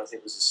venue. I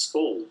think was a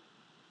school.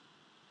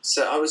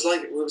 So I was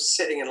like, we were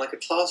sitting in like a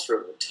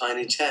classroom with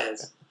tiny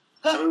chairs.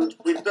 I mean,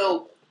 we'd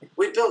built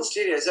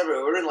studios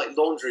everywhere. We were in like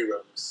laundry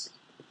rooms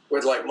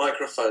with like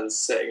microphones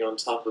sitting on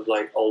top of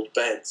like old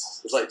beds.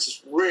 It was like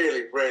just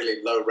really,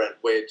 really low rent,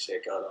 weird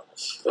shit going on.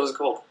 It was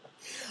cool.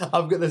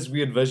 I've got this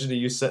weird vision of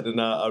you sitting in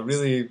a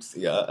really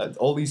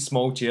all these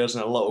small chairs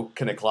in a little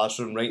kind of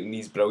classroom writing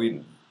these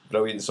brilliant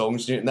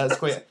songs. And that's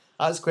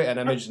quite an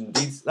image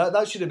indeed.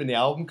 That should have been the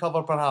album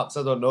cover, perhaps.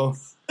 I don't know.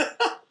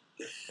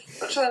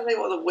 I'm trying to think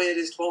what the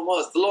weirdest one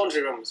was. The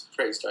laundry room was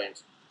pretty strange.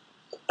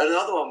 And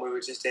another one, we were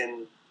just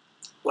in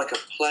like a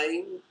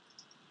plane.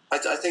 I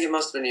think it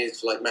must have been used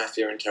for like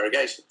mafia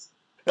interrogations.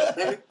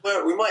 Maybe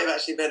we might have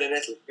actually been in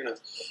Italy, who knows?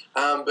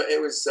 But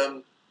it was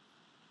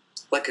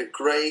like a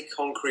grey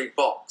concrete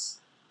box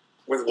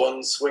with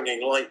one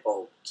swinging light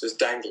bulb just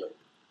dangling.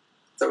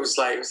 So it was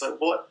like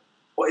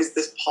what is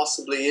this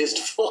possibly used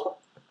for?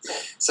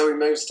 So we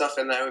moved stuff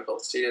in there, we built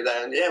the studio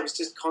there, and it was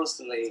just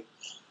constantly.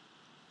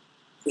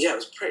 Yeah, it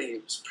was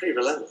pretty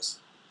relentless.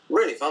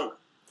 Really fun.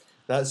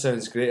 That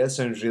sounds great. That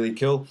sounds really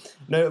cool.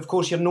 Now, of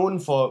course, you're known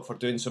for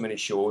doing so many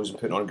shows and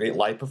putting on great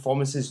live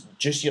performances,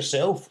 just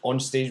yourself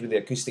on stage with the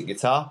acoustic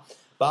guitar.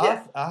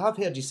 But I have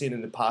heard you saying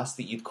in the past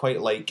that you'd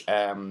quite like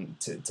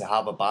to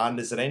have a band.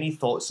 Is there any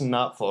thoughts on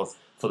that for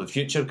the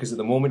future? Because at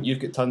the moment you've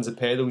got tons of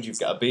pedals, you've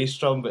got a bass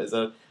drum, but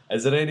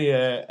is there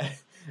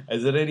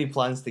any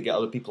plans to get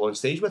other people on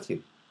stage with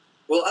you?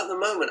 Well, at the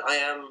moment,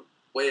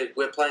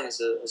 we're playing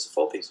as a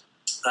 4-piece.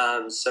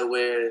 So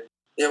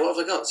what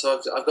have I got?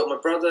 So I've got my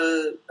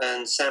brother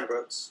and Sam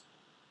Brooks,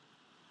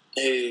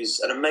 who's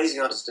an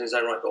amazing artist in his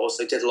own right, but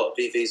also did a lot of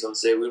BVs on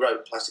Zoo. We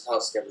wrote Plastic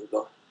Hearts together. We've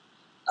got.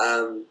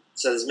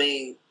 So there's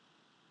me.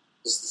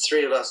 There's the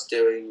three of us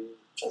doing.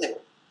 I'm trying to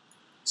think.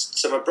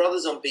 So my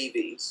brother's on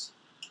BVs.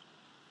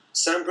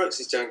 Sam Brooks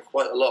is doing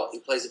quite a lot. He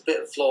plays a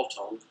bit of floor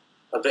tom,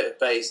 a bit of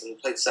bass, and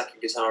played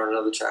second guitar on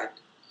another track.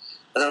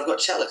 And then I've got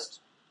a cellist.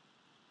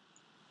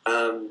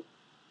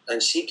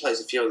 And she plays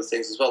a few other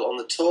things as well. On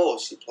the tour,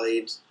 she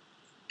played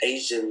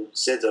Asian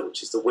zither,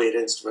 which is the weird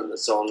instrument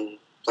that's on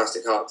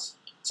Plastic Hearts.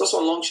 It's also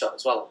on Longshot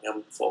as well, we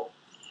haven't before.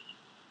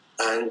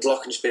 And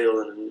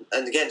Glockenspiel,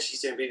 and again, she's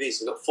doing BVs,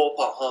 so we've got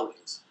 4-part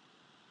harmonies.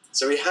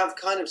 So we have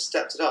kind of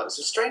stepped it up. It's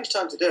a strange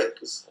time to do it,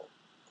 because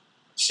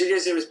Studio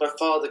Zoo is by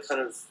far the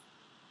kind of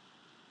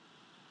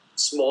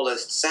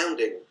smallest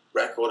sounding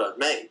record I've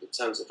made in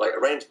terms of like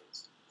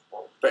arrangements.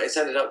 But it's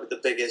ended up with the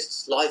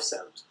biggest live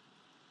sound.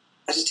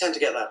 I just tend to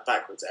get that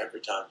backwards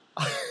every time.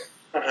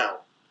 Somehow.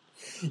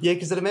 Yeah,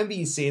 because I remember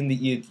you saying that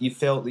you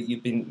felt that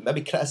you've been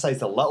maybe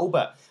criticised a little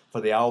bit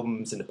for the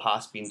albums in the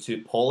past being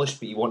too polished,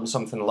 but you wanted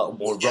something a little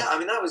more rough. Yeah, I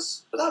mean that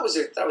was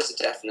a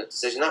definite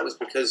decision. That was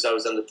because I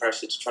was under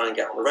pressure to try and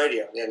get on the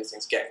radio, and the only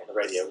things getting on the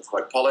radio were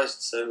quite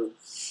polished. So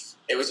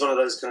it was one of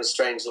those kind of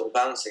strange little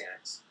balancing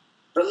acts.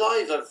 But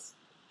live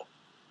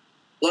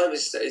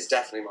is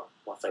definitely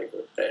my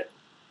favourite bit.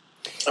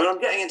 I mean, I'm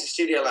getting into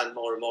Studio Land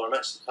more and more.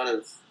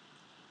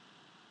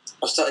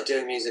 I've started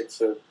doing music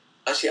for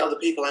actually other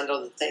people and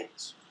other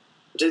things.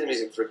 I'm doing the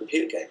music for a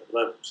computer game at the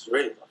moment, which is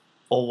really fun.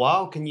 Oh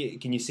wow! Can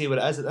you say what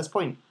it is at this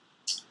point?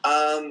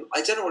 I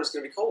don't know what it's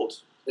going to be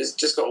called. It's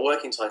just got a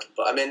working title,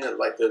 but I'm in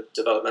like the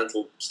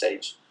developmental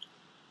stage.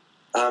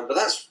 But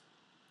that's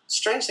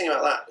strange thing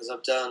about that is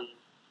I've done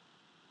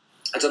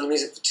the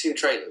music for 2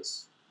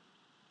 trailers,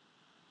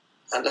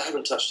 and I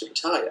haven't touched a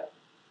guitar yet.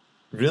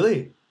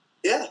 Really?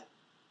 Yeah,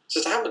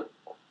 just haven't.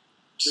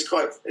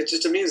 It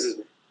just amuses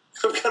me.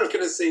 I'm kind of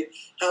going to see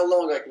how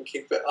long I can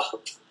keep it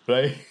up.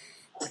 Right.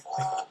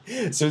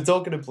 So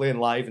talking of playing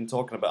live and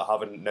talking about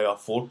having now a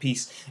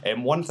 4-piece,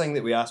 one thing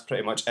that we ask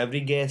pretty much every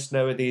guest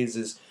nowadays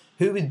is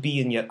who would be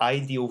in your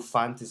ideal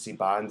fantasy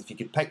band if you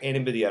could pick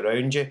anybody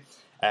around you,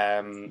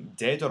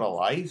 dead or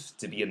alive,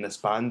 to be in this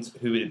band?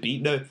 Who would it be?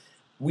 Now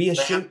we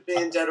assume they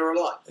have to be dead or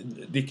alive.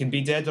 They can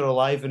be dead or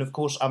alive, and of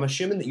course I'm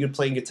assuming that you're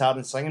playing guitar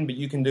and singing, but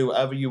you can do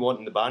whatever you want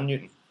in the band,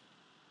 Newton.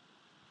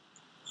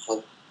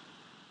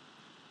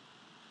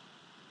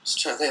 Just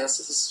trying to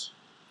think.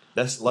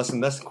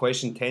 This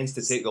question tends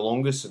to take the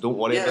longest, so don't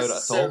worry about it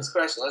at all. It's a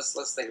question.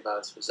 Let's think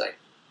about it for a second.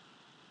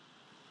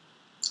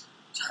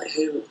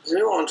 Who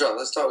on drum?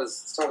 Let's start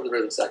with the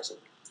rhythm section.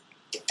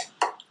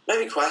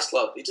 Maybe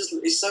Questlove.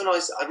 He's so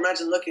nice. I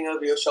imagine looking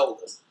over your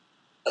shoulders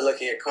and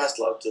looking at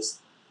Questlove just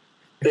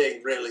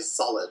being really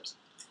solid.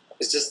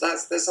 It's just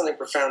there's something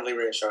profoundly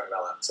reassuring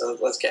about that. So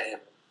let's get him.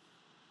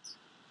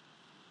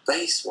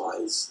 Bass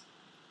wise.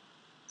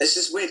 It's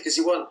just weird because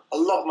a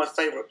lot of my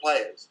favourite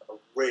players are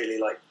really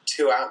like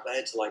too out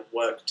there to like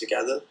work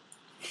together.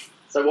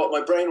 So what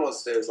my brain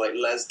wants to do is like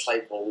Les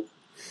Claypool,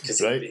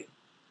 right.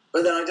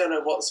 But then I don't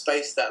know what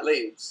space that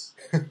leaves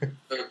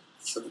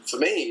for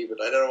me.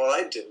 But I don't know what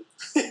I'd do.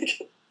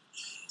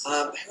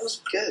 Who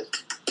was good?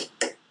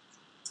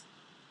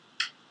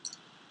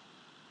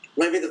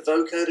 Maybe the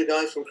vocoder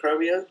guy from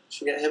Chromeo.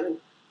 Should we get him in?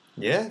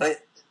 Yeah.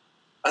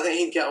 I think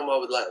he'd get on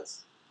well with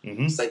Les.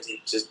 Mm-hmm. It's like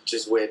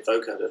just weird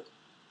vocoder.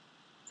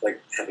 Like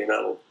heavy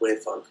metal, weird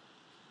funk.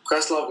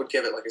 Questlove would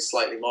give it like a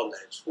slightly modern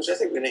edge, which I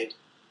think we need.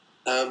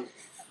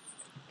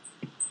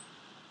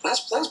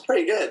 That's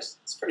pretty good.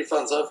 It's pretty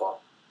fun so far.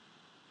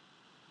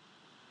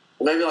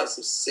 Or maybe like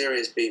some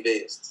serious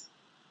BVists.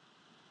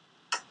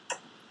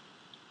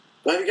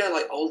 Maybe go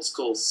like old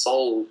school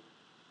soul.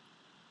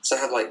 So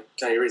have like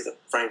Aretha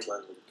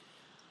Franklin.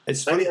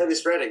 It's maybe funny.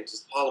 Otis Redding,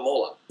 just pile them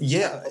all up.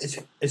 Yeah,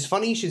 it's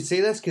funny you should say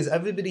this because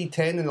everybody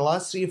in the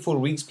last 3 or 4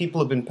 weeks, people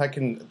have been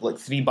picking like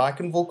 3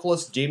 backing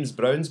vocalists. James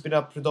Brown's been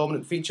a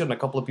predominant feature, and a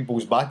couple of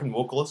people's backing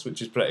vocalists,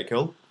 which is pretty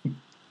cool.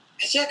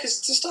 Yeah, because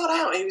to start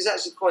out, he was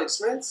actually quite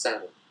smooth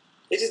sounding.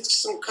 He did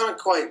some kind of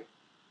quite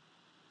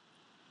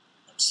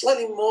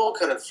slightly more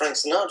kind of Frank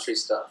Sinatra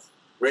stuff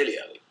really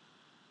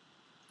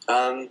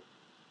early.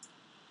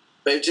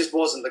 But it just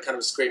wasn't the kind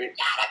of screaming.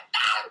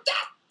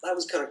 That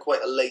was kind of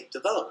quite a late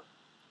development.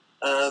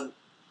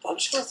 But I'm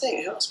just trying to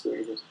think, who else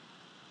really good?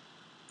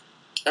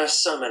 There are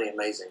so many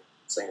amazing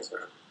singers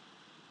around.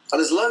 And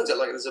there's loads of,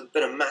 there's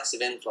been a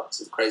massive influx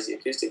of crazy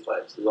acoustic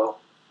players as well.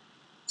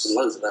 There's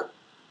loads of them.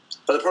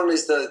 But the problem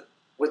is that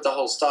with the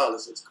whole style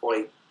is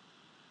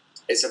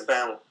it's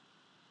about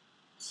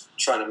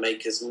trying to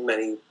make as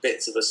many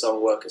bits of a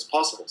song work as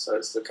possible. So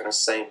it's the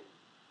same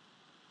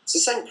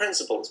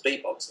principle as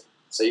beatboxing.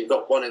 So you've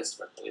got one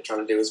instrument and you're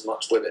trying to do as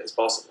much with it as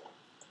possible.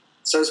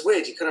 So it's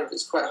weird.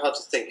 It's quite hard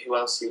to think who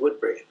else you would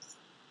bring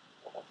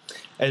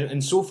in.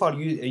 And so far, are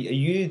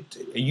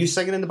you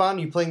singing in the band?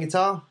 Are you playing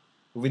guitar?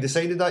 Have we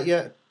decided that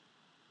yet?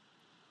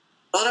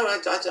 Oh no,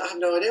 I have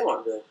no idea what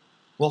I'm doing.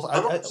 Well,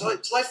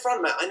 till I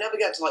front man, I never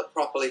get to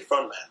properly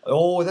front man.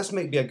 Oh, this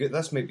might be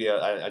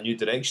a new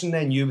direction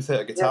then. You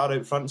without a guitar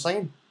out front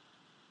singing.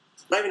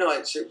 Maybe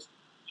not.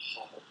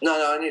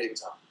 No, I need a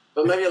guitar.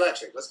 But maybe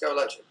electric. Let's go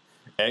electric.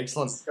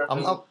 Excellent.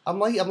 I'm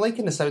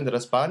liking the sound of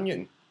this band,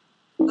 Newton.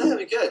 That'd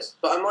be good.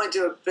 But I might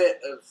do a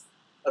bit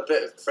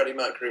of Freddie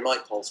Mercury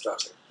mic pole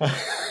strutting.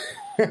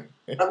 I've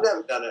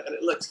never done it, and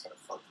it looks kind of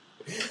fun.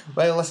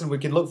 Well, listen, we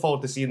can look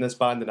forward to seeing this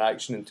band in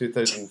action in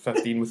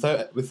 2015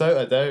 without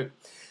a doubt.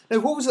 Now,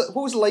 what was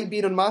it like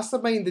being on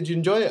Mastermind? Did you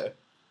enjoy it?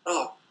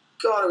 Oh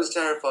God, it was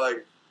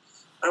terrifying.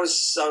 That was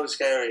so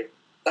scary.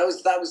 That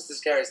was the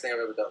scariest thing I've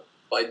ever done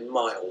by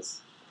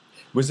miles.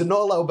 Was it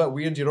not a little bit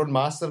weird? You're on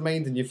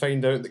Mastermind and you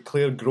find out that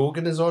Claire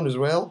Grogan is on as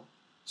well.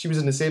 She was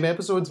in the same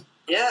episode.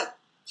 Yeah,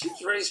 she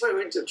was really sweet.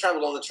 We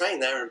travelled on the train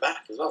there and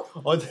back as well.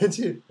 Oh, did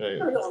you?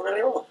 Right. I got on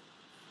really well.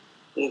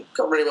 And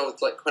got really well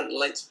with like Quentin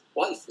Late's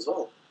wife as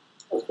well.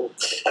 That was cool.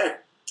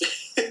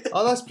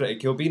 Oh, that's pretty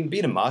cool.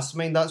 Being a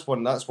Mastermind, that's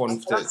one. That's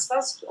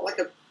like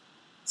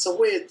it's a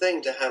weird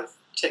thing to have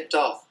ticked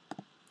off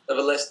of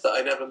a list that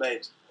I never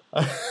made.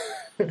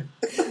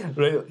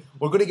 Right,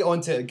 we're going to get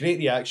on to a great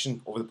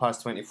reaction over the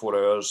past 24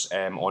 hours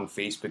on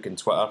Facebook and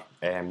Twitter.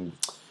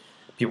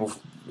 People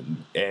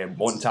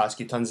wanting to ask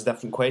you tons of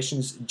different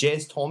questions.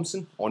 Jez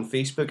Thompson on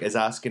Facebook is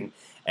asking,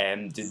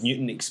 did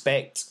Newton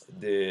expect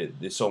the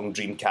song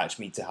Dream Catch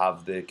Me to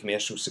have the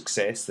commercial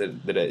success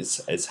that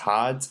it has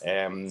had?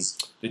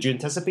 Did you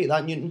anticipate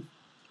that, Newton?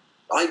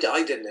 I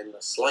didn't in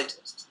the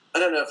slightest. I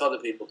don't know if other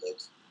people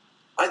did.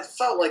 I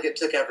felt like it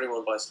took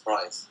everyone by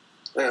surprise.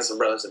 I think that's a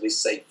relatively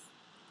safe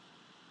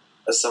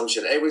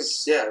assumption. It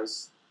was.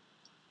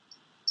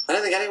 I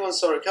don't think anyone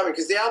saw it coming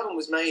because the album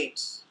was made.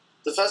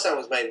 The first album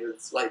was made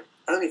with like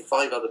only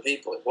 5 other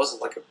people. It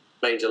wasn't like a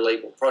major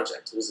label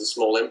project. It was a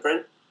small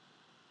imprint,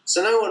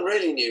 so no one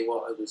really knew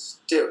what I was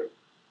doing.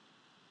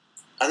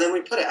 And then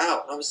we put it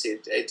out. And obviously,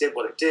 it did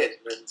what it did.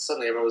 And then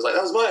suddenly everyone was like,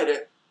 "That was my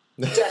idea."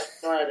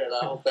 Definitely my idea.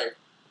 That whole thing.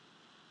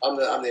 I'm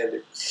the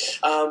ending.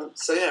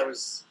 So yeah, it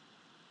was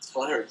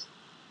hilarious.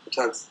 Good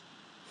times.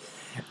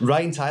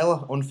 Ryan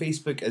Tyler on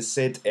Facebook has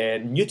said,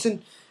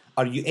 Newton,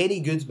 are you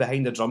any good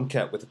behind the drum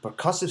kit with the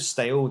percussive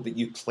style that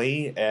you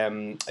play?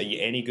 Are you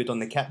any good on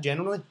the kit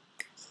generally?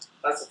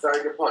 That's a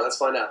very good point. Let's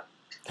find out.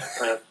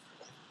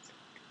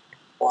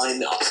 Why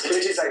not? Give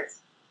me 2 seconds.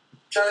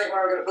 Trying to think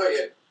where we're going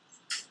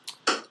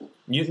to put you.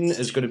 Newton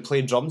is going to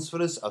play drums for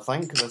us, I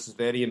think. This is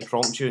very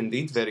impromptu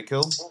indeed. Very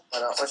cool. Why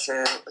not? Let's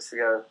go.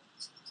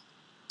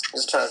 I'm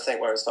just trying to think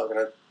where it's not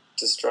going to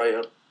destroy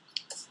your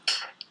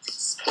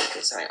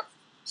speakers. Hang on.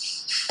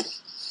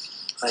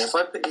 If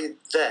I put you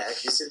there, can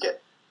you see the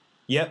kit?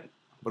 Yep,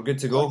 we're good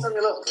to go. Let's have a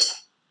look.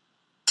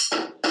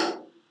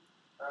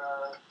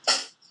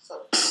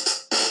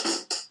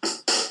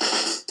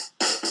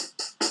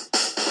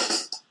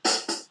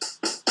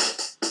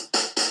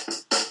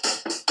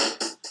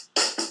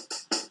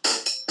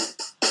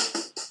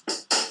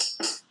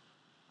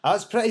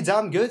 That's pretty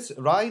damn good,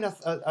 Ryan.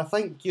 I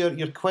think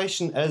your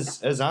question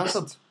is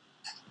answered.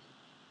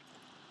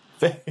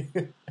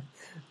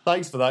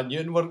 Thanks for that,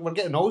 Newton. We're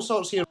getting all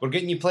sorts here. We're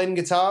getting you playing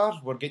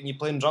guitar. We're getting you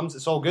playing drums.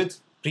 It's all good.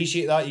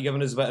 Appreciate that. You're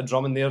giving us a bit of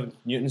drumming there,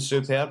 Newton.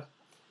 Superb.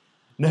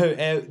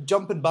 Now,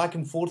 jumping back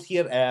and forth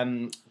here,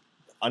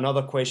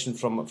 another question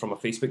from a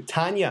Facebook.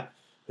 Tanya,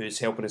 who's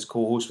helping us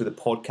co-host with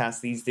the podcast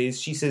these days,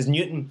 she says,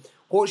 Newton,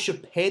 what's your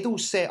pedal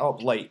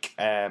setup like?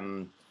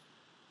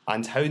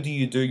 And how do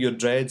you do your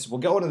dreads? We'll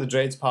get on to the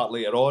dreads part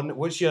later on.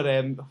 What's your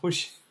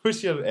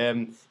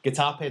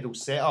guitar pedal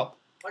setup?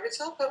 My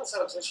guitar pedal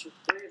setup's actually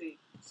really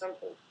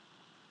simple.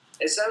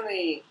 It's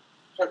only,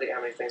 I don't think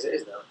how many things it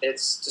is now.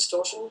 It's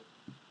distortion,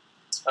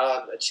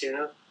 a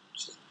tuner,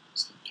 which is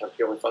kind of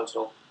purely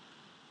functional,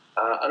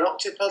 an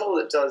octave pedal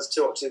that does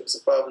 2 octaves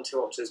above and 2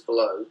 octaves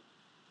below,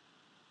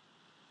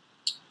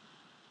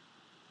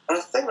 and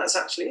I think that's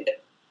actually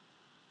it.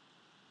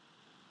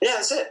 Yeah,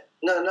 that's it.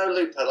 No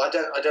loop pedal. I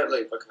don't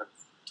loop. I kind of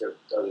do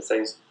other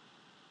things.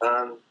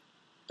 But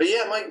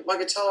yeah, my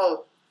guitar.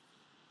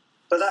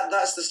 But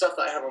that's the stuff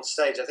that I have on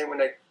stage. I think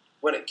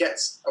when it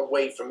gets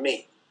away from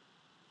me,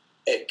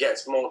 it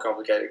gets more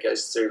complicated. It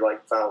goes through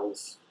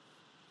valve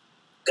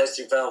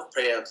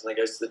preamps, and then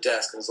goes to the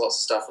desk, and there's lots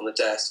of stuff on the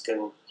desk.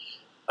 And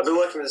I've been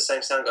working with the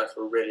same sound guy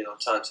for a really long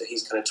time, so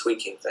he's kind of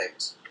tweaking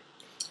things.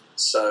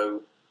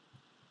 So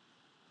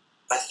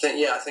I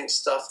think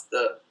stuff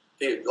that,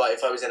 like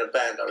if I was in a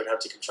band, I would have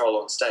to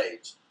control on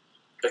stage,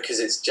 because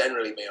it's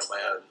generally me on my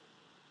own.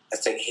 I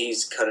think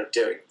he's kind of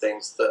doing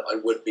things that I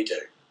would be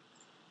doing,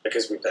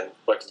 because we've been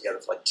working together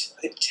for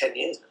 10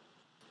 years now.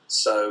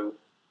 So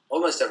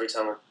almost every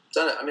time I've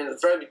done it, I mean, at the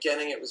very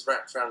beginning it was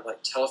wrapped around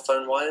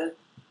telephone wire.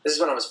 This is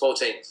when I was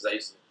 14, because I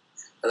used to,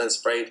 and then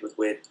sprayed with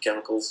weird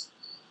chemicals.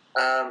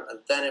 And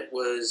then it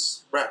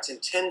was wrapped in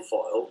tin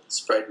foil,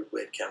 sprayed with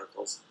weird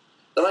chemicals.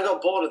 Then I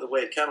got bored of the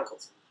weird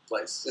chemicals.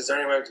 Is there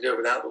any way to do it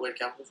without the weird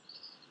chemicals?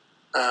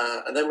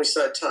 And then we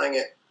started tying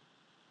it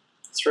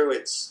through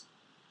its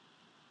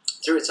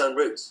own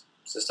roots.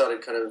 So it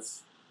started kind of,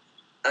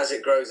 as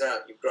it grows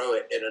out, you grow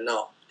it in a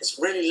knot. It's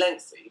really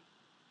lengthy,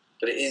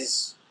 but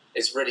it's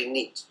really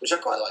neat, which I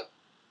quite like.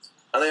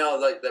 And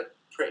they're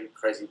pretty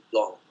crazy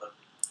long.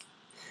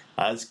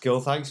 That's cool.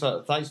 Thanks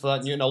for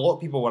that, Newton. A lot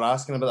of people were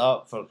asking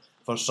about that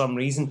for some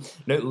reason.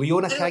 Now,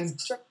 Leona King.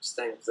 It's a strange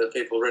thing that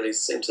people really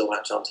seem to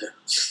latch onto.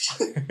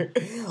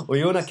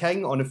 Leona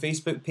King on the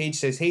Facebook page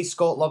says, "Hey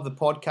Scott, love the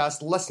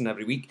podcast. Listen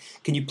every week.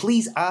 Can you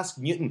please ask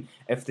Newton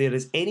if there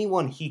is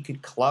anyone he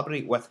could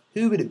collaborate with?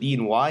 Who would it be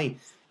and why?"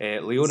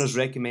 Leona's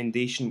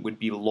recommendation would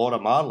be Laura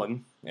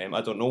Marling.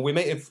 I don't know. We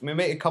might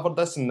have covered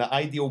this in the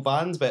ideal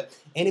bands, but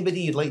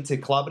anybody you'd like to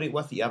collaborate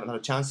with that you haven't had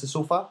a chance to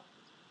so far?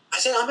 I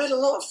think I made a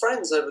lot of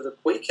friends over the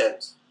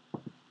weekend.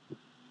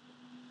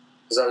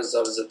 Because I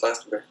was at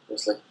Glastonbury,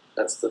 obviously.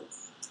 I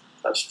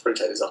should probably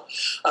take this off.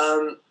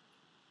 I'm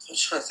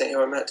trying to think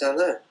who I met down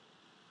there.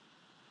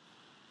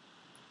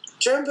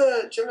 Do you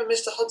remember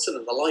Mr. Hudson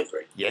in the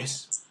library?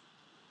 Yes.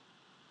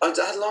 I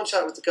had a long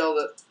chat with the girl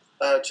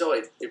that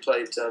Joy, who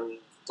played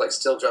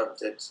steel drum,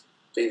 did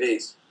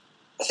BVs.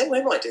 I think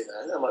we might do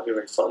that. That might be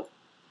really fun.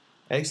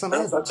 Excellent.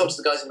 I've talked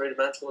to the guys in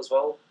Rudimental as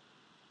well.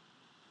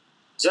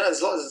 So yeah,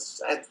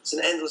 it's an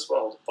endless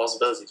world of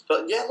possibilities.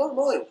 But yeah, Laura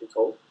Marling would be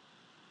cool.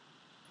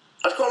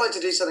 I'd quite like to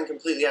do something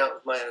completely out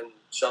of my own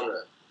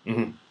genre.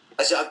 Mm-hmm.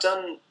 Actually,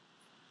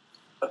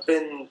 I've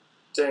been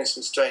doing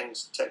some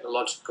strange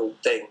technological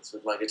things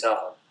with my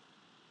guitar,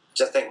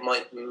 which I think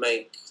might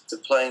make the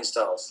playing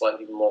style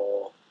slightly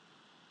more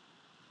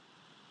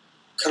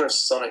kind of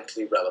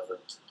sonically relevant.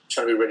 I'm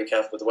trying to be really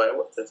careful with the way I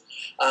work this,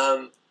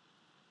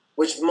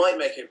 which might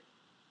make it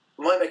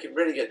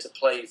really good to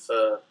play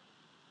for.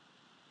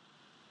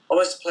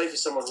 Almost to play for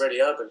someone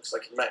really urban, because I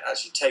can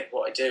actually take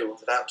what I do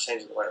without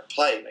changing the way I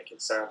play, make it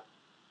sound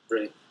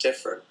really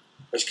different,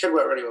 which could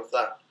work really well for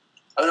that.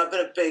 I mean, I've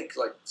been a big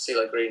Sea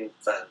Like Green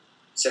fan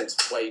since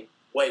way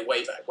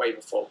back, way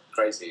before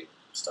Crazy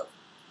stuff,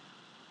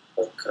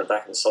 or kind of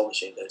back in the Soul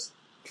Machine days.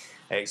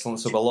 Excellent.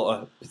 So a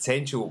lot of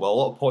potential, a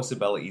lot of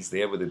possibilities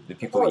there with the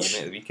people that you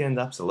met at the weekend.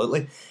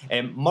 Absolutely.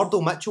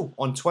 Murdo Mitchell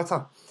on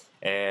Twitter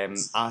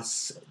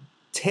asks,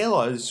 "Tell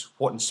us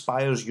what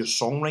inspires your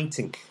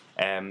songwriting."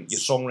 Your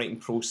songwriting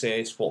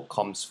process, what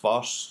comes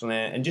first,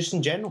 and just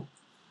in general.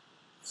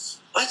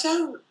 I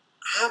don't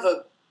have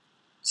a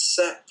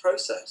set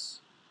process.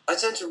 I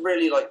tend to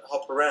really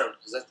hop around,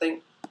 because I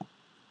think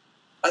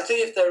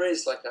if there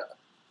is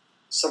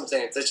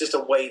something, if there's just a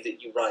way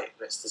that you write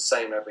and it's the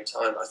same every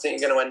time, I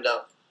think you're going to end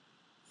up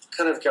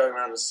kind of going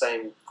around the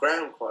same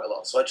ground quite a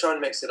lot. So I try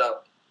and mix it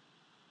up.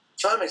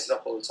 All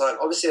the time.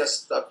 Obviously,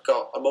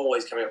 I'm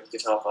always coming up with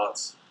guitar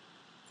parts.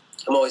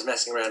 I'm always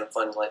messing around and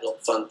finding little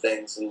fun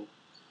things and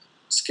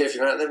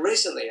skiffing around. And then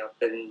recently, I've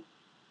been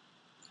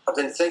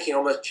thinking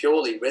almost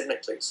purely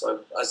rhythmically.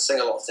 So I sing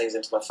a lot of things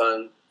into my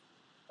phone.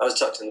 I was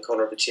tucked in the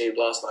corner of a tube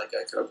last night,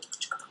 going kind of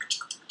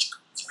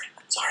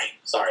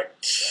sorry,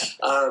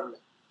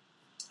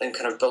 and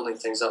kind of building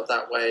things up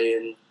that way.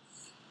 And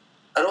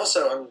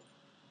also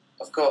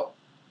I've got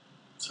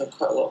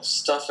quite a lot of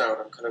stuff now.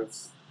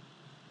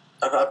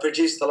 And I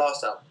produced the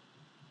last album,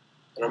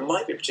 and I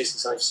might be producing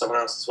something for someone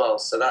else as well.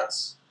 So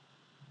that's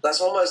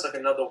almost like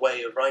another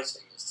way of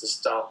writing, is to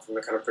start from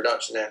the kind of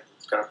production end,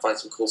 kind of find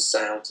some cool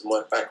sounds and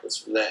work backwards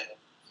from there.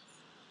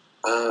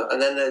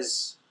 And then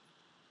there's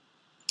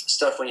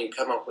stuff when you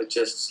come up with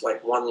just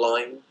one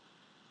line.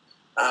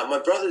 My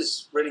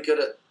brother's really good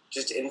at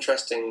just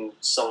interesting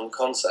song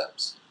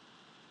concepts.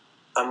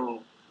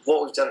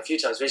 What we've done a few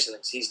times recently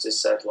is he's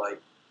just said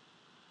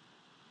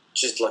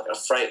just a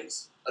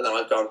phrase, and then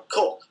I've gone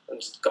cool and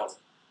just come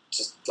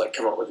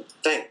up with a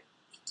thing.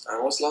 I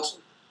almost lost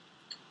him.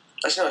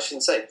 Actually, no, I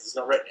shouldn't say it, it's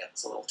not written yet.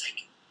 Someone will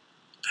take it.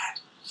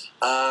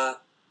 Bad.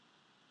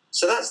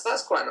 So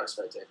that's quite a nice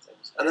way of doing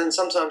things. And then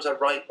sometimes I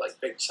write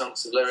big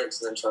chunks of lyrics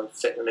and then try and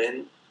fit them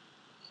in.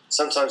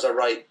 Sometimes I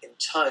write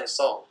entire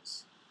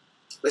songs.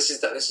 This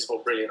is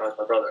what really annoys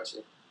my brother,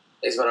 actually,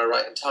 is when I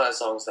write entire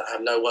songs that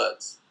have no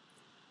words,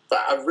 but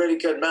have really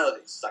good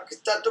melodies. Like,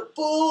 it's got the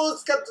bull,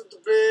 it's got the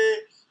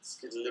bee, it's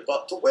got the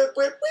butt to whip,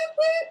 whip, whip,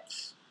 whip.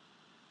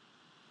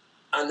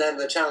 And then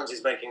the challenge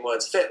is making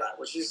words fit that,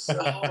 which is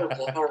a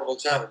horrible, horrible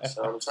challenge.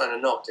 So I'm trying to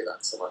not do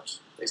that so much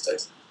these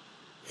days.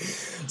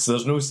 So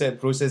there's no set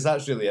process.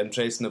 That's really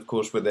interesting, of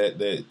course, with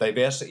the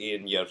diversity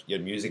in your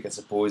music. I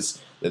suppose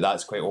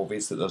that's quite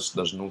obvious that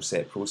there's no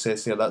set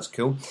process there. That's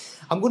cool.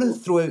 I'm going to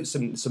throw out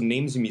some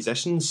names of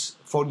musicians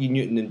for you,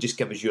 Newton, and just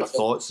give us your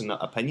thoughts and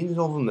opinions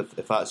of them,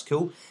 if that's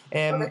cool.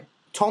 Okay.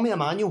 Tommy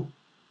Emmanuel.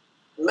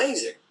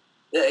 Amazing.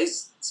 Yeah,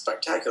 he's a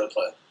spectacular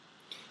player.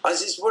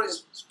 He's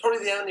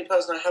probably the only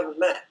person I haven't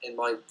met in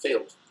my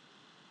field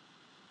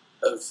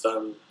of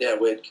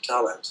weird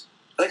guitar land.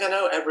 I think I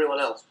know everyone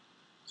else.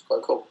 It's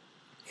quite cool.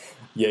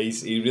 Yeah,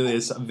 he really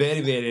is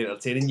very, very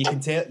entertaining. You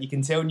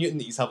can tell Newton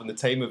that he's having the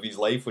time of his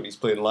life when he's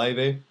playing live,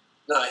 eh?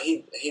 No,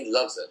 he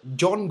loves it.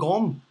 John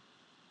Gom.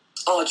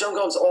 Oh, John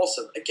Gom's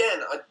awesome.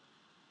 Again,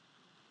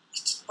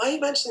 why are you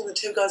mentioning the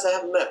two guys I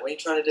haven't met? What are you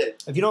trying to do?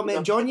 Have you not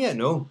met John yet?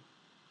 No.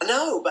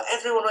 No, but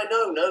everyone I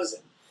know knows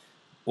him.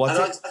 What?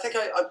 And I think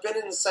I've been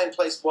in the same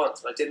place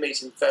once, and I did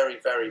meet him very,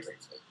 very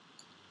briefly.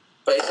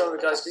 But he's one of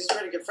the guys, because he's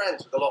really good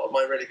friends with a lot of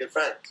my really good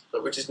friends,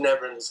 but we're just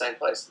never in the same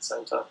place at the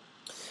same time.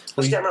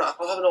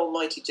 I'll have an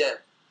almighty gem.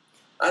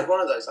 I had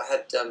one of those. I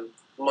had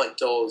Mike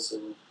Dawes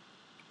and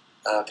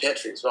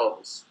Pietri as well.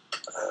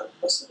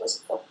 What's it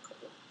called?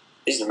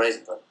 He's an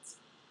amazing player.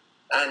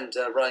 And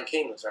Ryan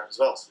Keane was around as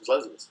well, so there's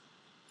loads of us.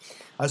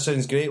 That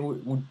sounds great.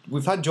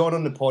 We've had John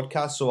on the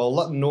podcast, so I'll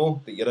let him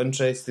know that you're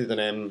interested in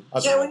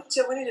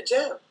we need a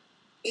jam.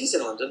 He's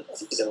in London. I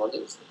think he's in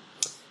London.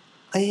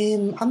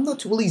 I'm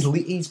not. Well,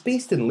 he's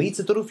based in Leeds.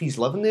 I don't know if he's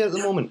living there at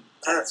the moment.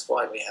 That's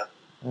why we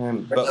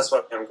haven't. But That's why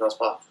we haven't crossed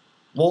paths.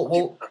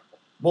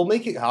 We'll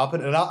make it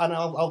happen, and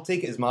I'll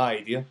take it as my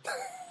idea.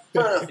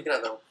 Fair enough. You can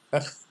have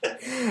that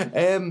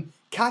one.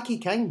 Khaki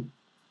King.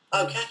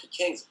 Oh, Khaki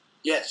Kings.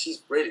 Yeah,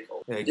 she's really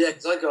cool. Yeah. Yeah,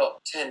 because I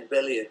got 10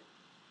 billion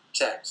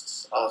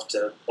texts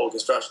after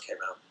August Rush came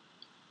out.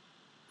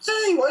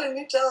 Hey, why didn't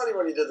you tell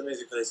anyone you did the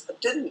music for this? I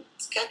didn't.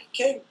 It's Khaki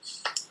King.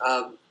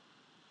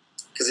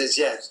 Because it's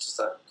just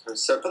that kind of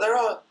stuff. But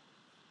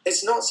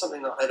it's not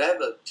something that I've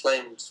ever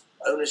claimed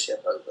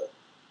ownership over.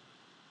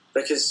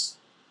 Because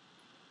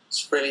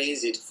it's really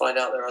easy to find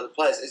out there are other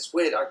players. It's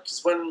weird,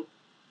 because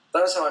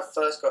that was how I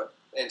first got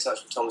in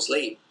touch with Thomas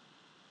Lee.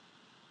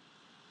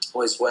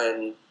 Was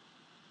when,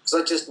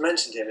 because I just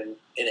mentioned him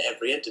in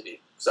every interview.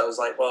 So I was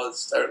like, well,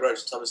 it's Eric Roach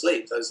and Thomas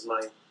Lee. Those are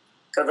my,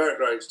 kind of Eric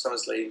Roach,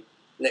 Thomas Lee,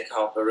 Nick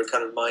Harper are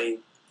kind of my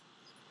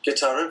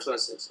guitar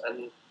influences.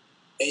 And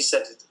he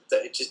said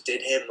that it just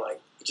did him,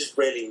 like, he just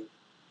really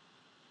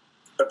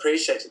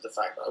appreciated the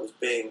fact that I was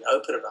being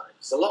open about it.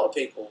 Because a lot of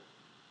people,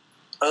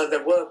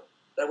 there were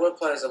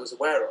players I was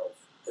aware of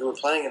who were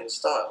playing in the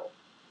style.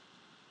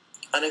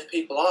 And if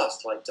people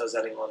asked, like, does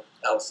anyone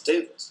else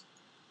do this?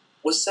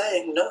 Was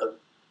saying no.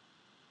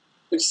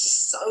 Which is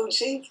so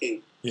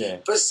cheeky. Yeah.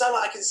 But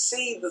I can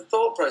see the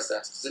thought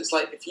process. Because it's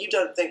like, if you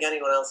don't think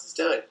anyone else is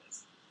doing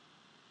this,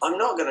 I'm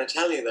not going to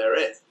tell you there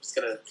is. I'm just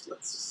going to,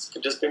 this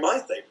could just be my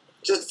thing.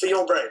 Just for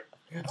your brain.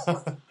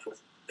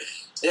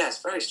 Yeah,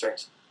 it's very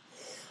strange.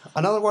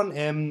 Another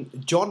one,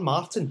 John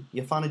Martin.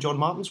 You a fan of John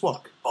Martin's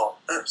work? Oh,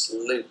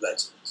 absolute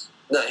legend.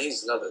 No,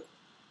 he's another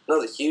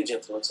huge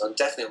influence on,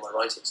 definitely on my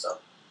writing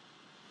style.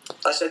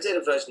 Actually, I did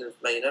a version of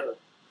May You Never.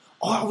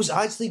 Oh, I was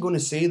actually going to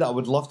say that I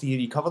would love to hear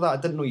you cover that. I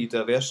didn't know you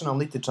did a version. I'll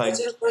need to try. I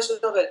did a version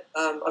of it.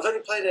 I've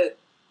only played it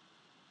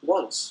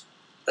once.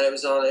 It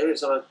was on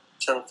a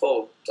Channel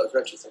 4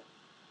 documentary thing.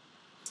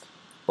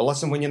 But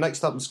listen, when you're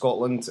next up in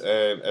Scotland,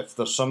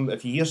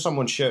 if you hear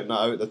someone shouting that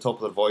out at the top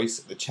of their voice,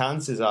 the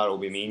chances are it'll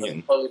be me and you.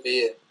 That'll probably be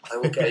it. I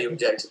will get you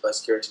injected by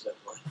security.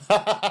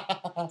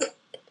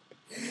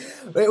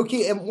 Right,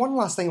 okay, one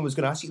last thing I was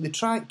going to ask you. The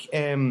track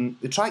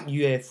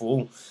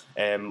UFO,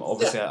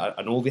 obviously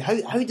an oldie.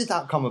 How did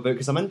that come about?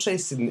 Because I'm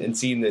interested in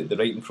seeing the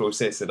writing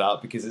process of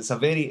that, because it's a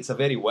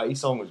very witty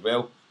song as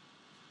well.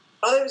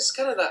 Oh, it was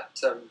kind of that,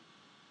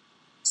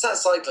 it's that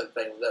cyclic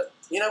thing that,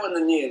 you know, when the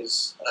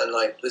news and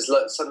like there's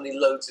suddenly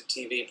loads of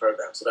TV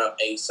programs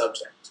about a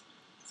subject,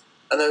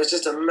 and there was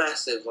just a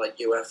massive like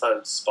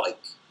UFO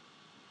spike.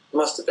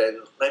 Must have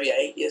been maybe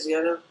 8 years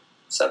ago now,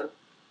 7.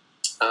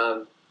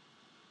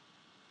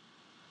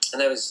 And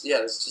there's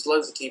just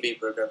loads of TV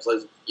programs,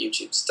 loads of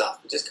YouTube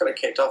stuff. It just kind of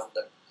kicked off a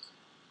bit.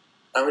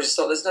 And we just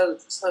thought, there's no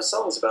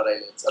songs about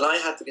aliens. And I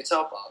had the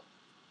guitar part.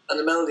 And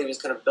the melody was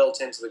kind of built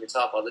into the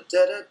guitar part. And then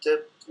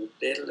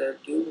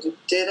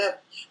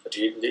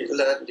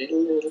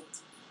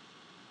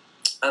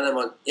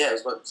it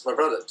was my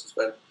brother just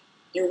went,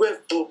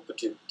 UFO,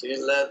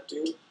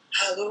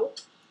 hello.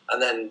 And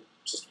then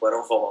just went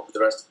off on with the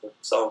rest of the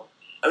song.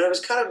 I mean, it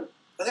was kind of,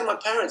 I think my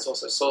parents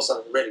also saw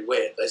something really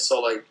weird. They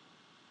saw like,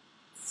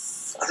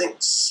 I think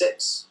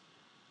 6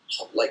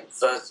 like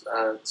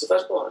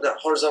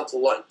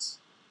horizontal lights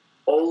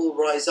all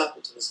rise up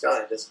into the sky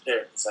and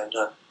disappear at the same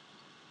time.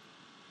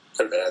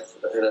 Could have been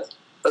anything, but who knows?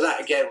 But that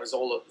again was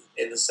all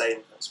in the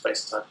same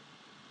space and time.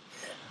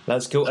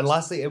 That's cool. And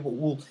lastly,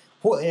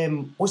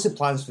 what's the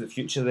plans for the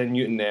future then,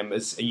 Newton? Are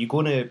you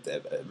going to,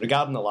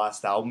 regarding the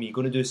last album, are you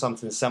going to do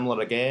something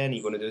similar again? Are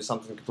you going to do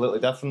something completely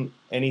different?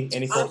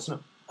 Any thoughts on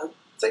it? I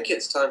think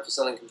it's time for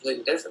something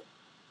completely different.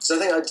 So I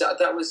think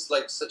that was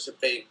like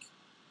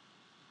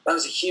that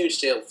was a huge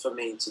deal for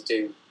me to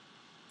do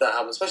that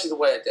album, especially the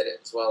way I did it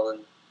as well,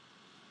 and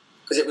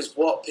because it was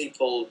what the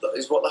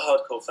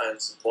hardcore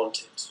fans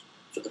wanted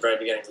from the very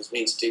beginning, was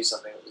me to do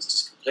something that was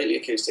just completely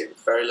acoustic with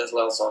very little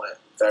else on it,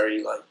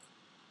 very like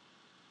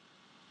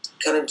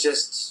kind of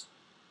just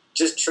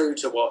true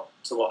to what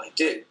I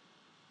do.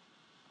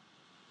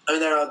 I mean,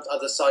 there are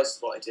other sides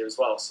to what I do as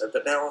well. So,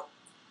 but now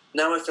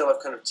I feel I've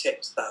kind of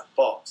ticked that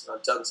box, and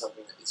I've done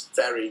something that is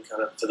very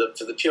kind of for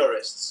the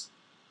purists.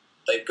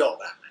 They've got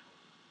that now.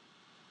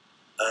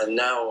 And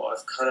now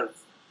I've kind of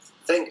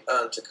earned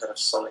a kind of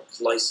sonic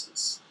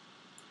license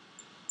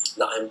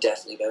that I'm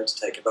definitely going to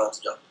take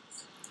advantage of.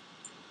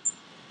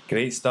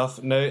 Great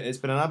stuff. Now, it's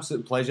been an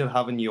absolute pleasure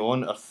having you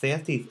on our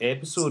 30th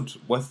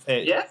episode with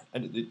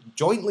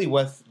jointly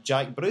with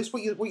Jack Bruce.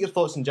 What your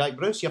thoughts on Jack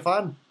Bruce? You a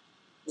fan?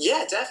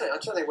 Yeah, definitely.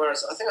 I'm trying to think where I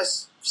think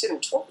I've seen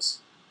him twice.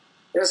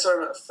 I think I saw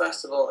him at a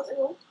festival. I think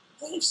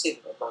I've seen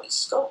him at Ronnie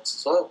Scott's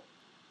as well.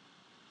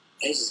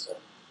 Ages ago.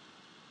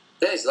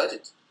 Yeah, he's a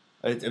legend.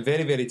 A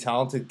very, very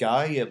talented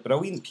guy, a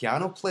brilliant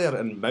piano player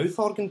and mouth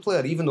organ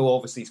player, even though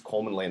obviously he's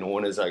commonly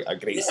known as a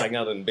great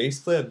singer and bass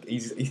player.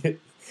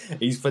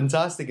 He's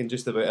fantastic in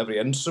just about every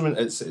instrument.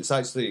 It's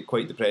actually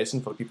quite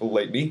depressing for people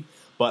like me,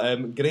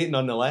 but great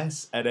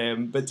nonetheless.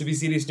 And but to be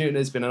serious, Newton,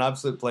 it's been an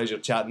absolute pleasure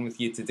chatting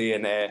with you today,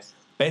 and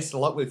best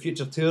of luck with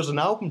future tours and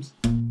albums.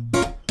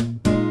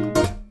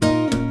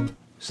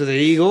 So there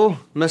you go,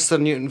 Mr.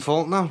 Newton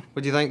Faulkner.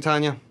 What do you think,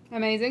 Tanya?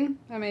 Amazing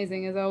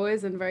as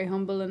always, and very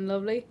humble and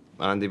lovely.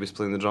 Andy was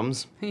playing the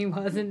drums. He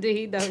was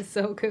indeed. That was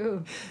so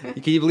cool.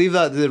 Can you believe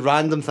that? The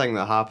random things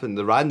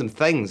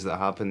that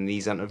happen in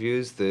these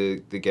interviews,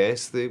 the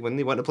guests, when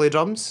they want to play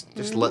drums,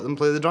 just let them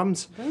play the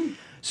drums.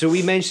 So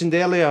we mentioned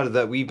earlier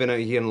that we've been out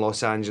here in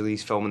Los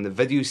Angeles filming the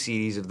video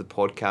series of the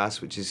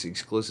podcast, which is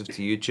exclusive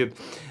to YouTube.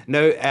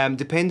 Now,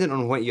 depending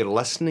on what you're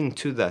listening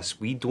to this,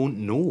 we don't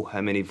know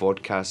how many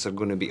vodcasts are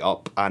going to be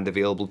up and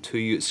available to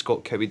you at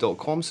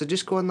scottcowie.com. So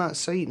just go on that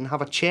site and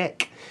have a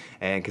check,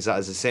 because that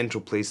is the central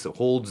place that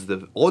holds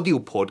the audio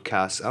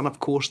podcasts and, of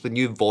course, the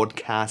new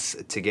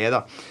vodcasts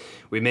together.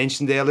 We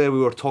mentioned earlier we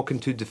were talking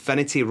to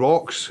Definity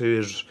Rocks,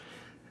 who's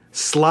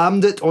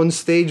slammed it on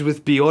stage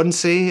with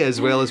Beyonce, as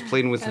well as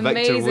playing with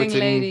Victor Wooten. Amazing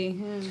lady.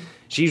 Yeah.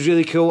 She's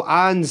really cool,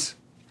 and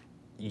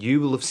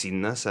you will have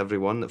seen this,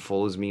 everyone that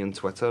follows me on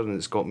Twitter and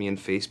it's got me on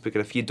Facebook,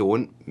 and if you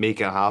don't, make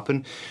it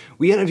happen.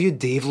 We interviewed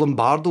Dave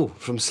Lombardo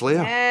from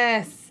Slayer.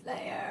 Yes,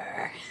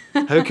 Slayer.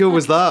 How cool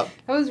was that?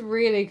 That was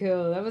really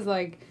cool. That was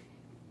like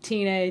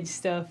teenage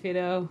stuff, you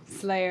know.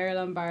 Slayer,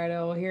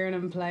 Lombardo, hearing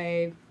him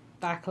play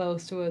that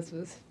close to us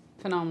was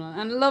phenomenal.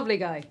 And a lovely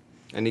guy.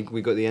 And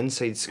we got the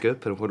inside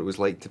scoop of what it was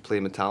like to play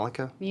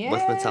Metallica Yeah,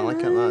 with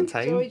Metallica at that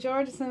time. Joey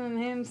Jordison and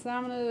him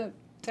slamming it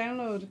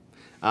download.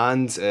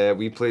 And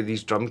we played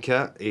his drum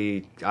kit.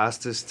 He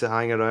asked us to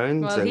hang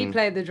around. Well, and he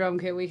played the drum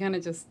kit. We kind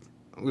of just...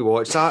 We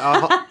watched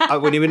that.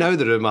 When he went out of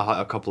the room, I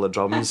had a couple of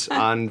drums.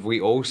 And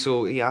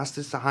he asked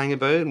us to hang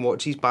about and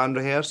watch his band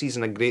rehearse. He's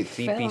in a great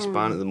three-piece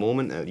band at the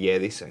moment. Yeah,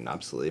 they sound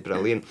absolutely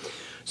brilliant.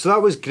 So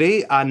that was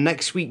great, and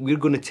next week we're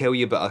going to tell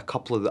you about a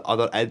couple of the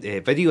other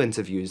video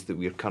interviews that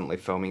we're currently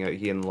filming out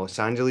here in Los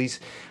Angeles,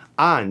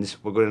 and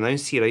we're going to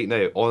announce to you right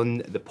now on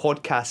the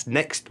podcast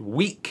next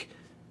week,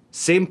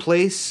 same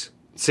place,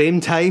 same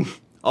time,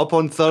 up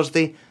on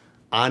Thursday,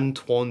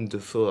 Antoine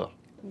Dufour.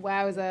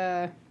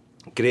 Wowza.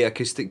 Great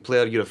acoustic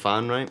player, you're a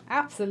fan, right?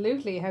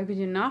 Absolutely, how could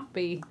you not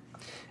be?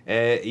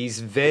 He's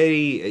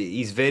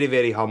very,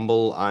 very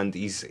humble, and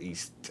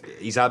he's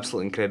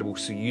absolutely incredible.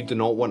 So you do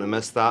not want to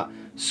miss that.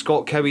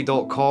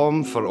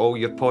 ScottCowie.com for all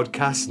your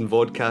podcasts and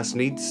vodcast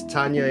needs.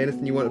 Tanya,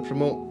 anything you want to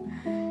promote?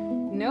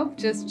 Nope,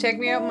 just check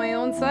me out on my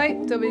own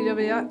site,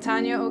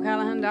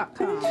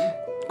 www.tanyaocallahan.com.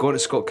 Go to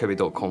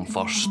ScottCowie.com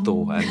first,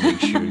 though, and make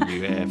sure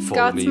you follow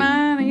me.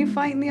 Scotsman, are you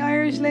fighting the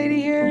Irish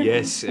lady here?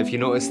 Yes, if you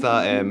notice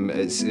that,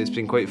 it's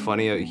been quite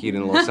funny out here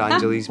in Los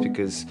Angeles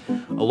because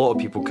a lot of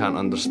people can't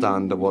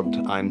understand the word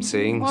I'm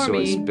saying, Or so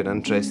me. it's been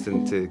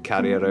interesting to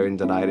carry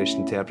around an Irish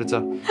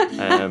interpreter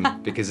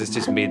because it's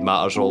just made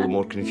matters all the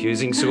more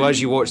confusing. So as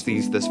you watch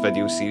this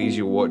video series,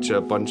 you'll watch a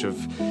bunch of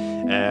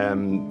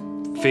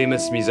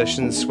famous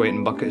musicians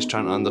sweating buckets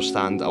trying to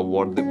understand a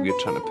word that we're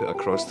trying to put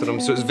across to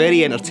them. So it's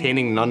very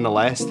entertaining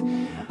nonetheless.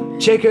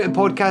 Check out the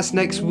podcast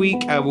next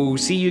week. I will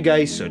see you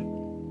guys soon.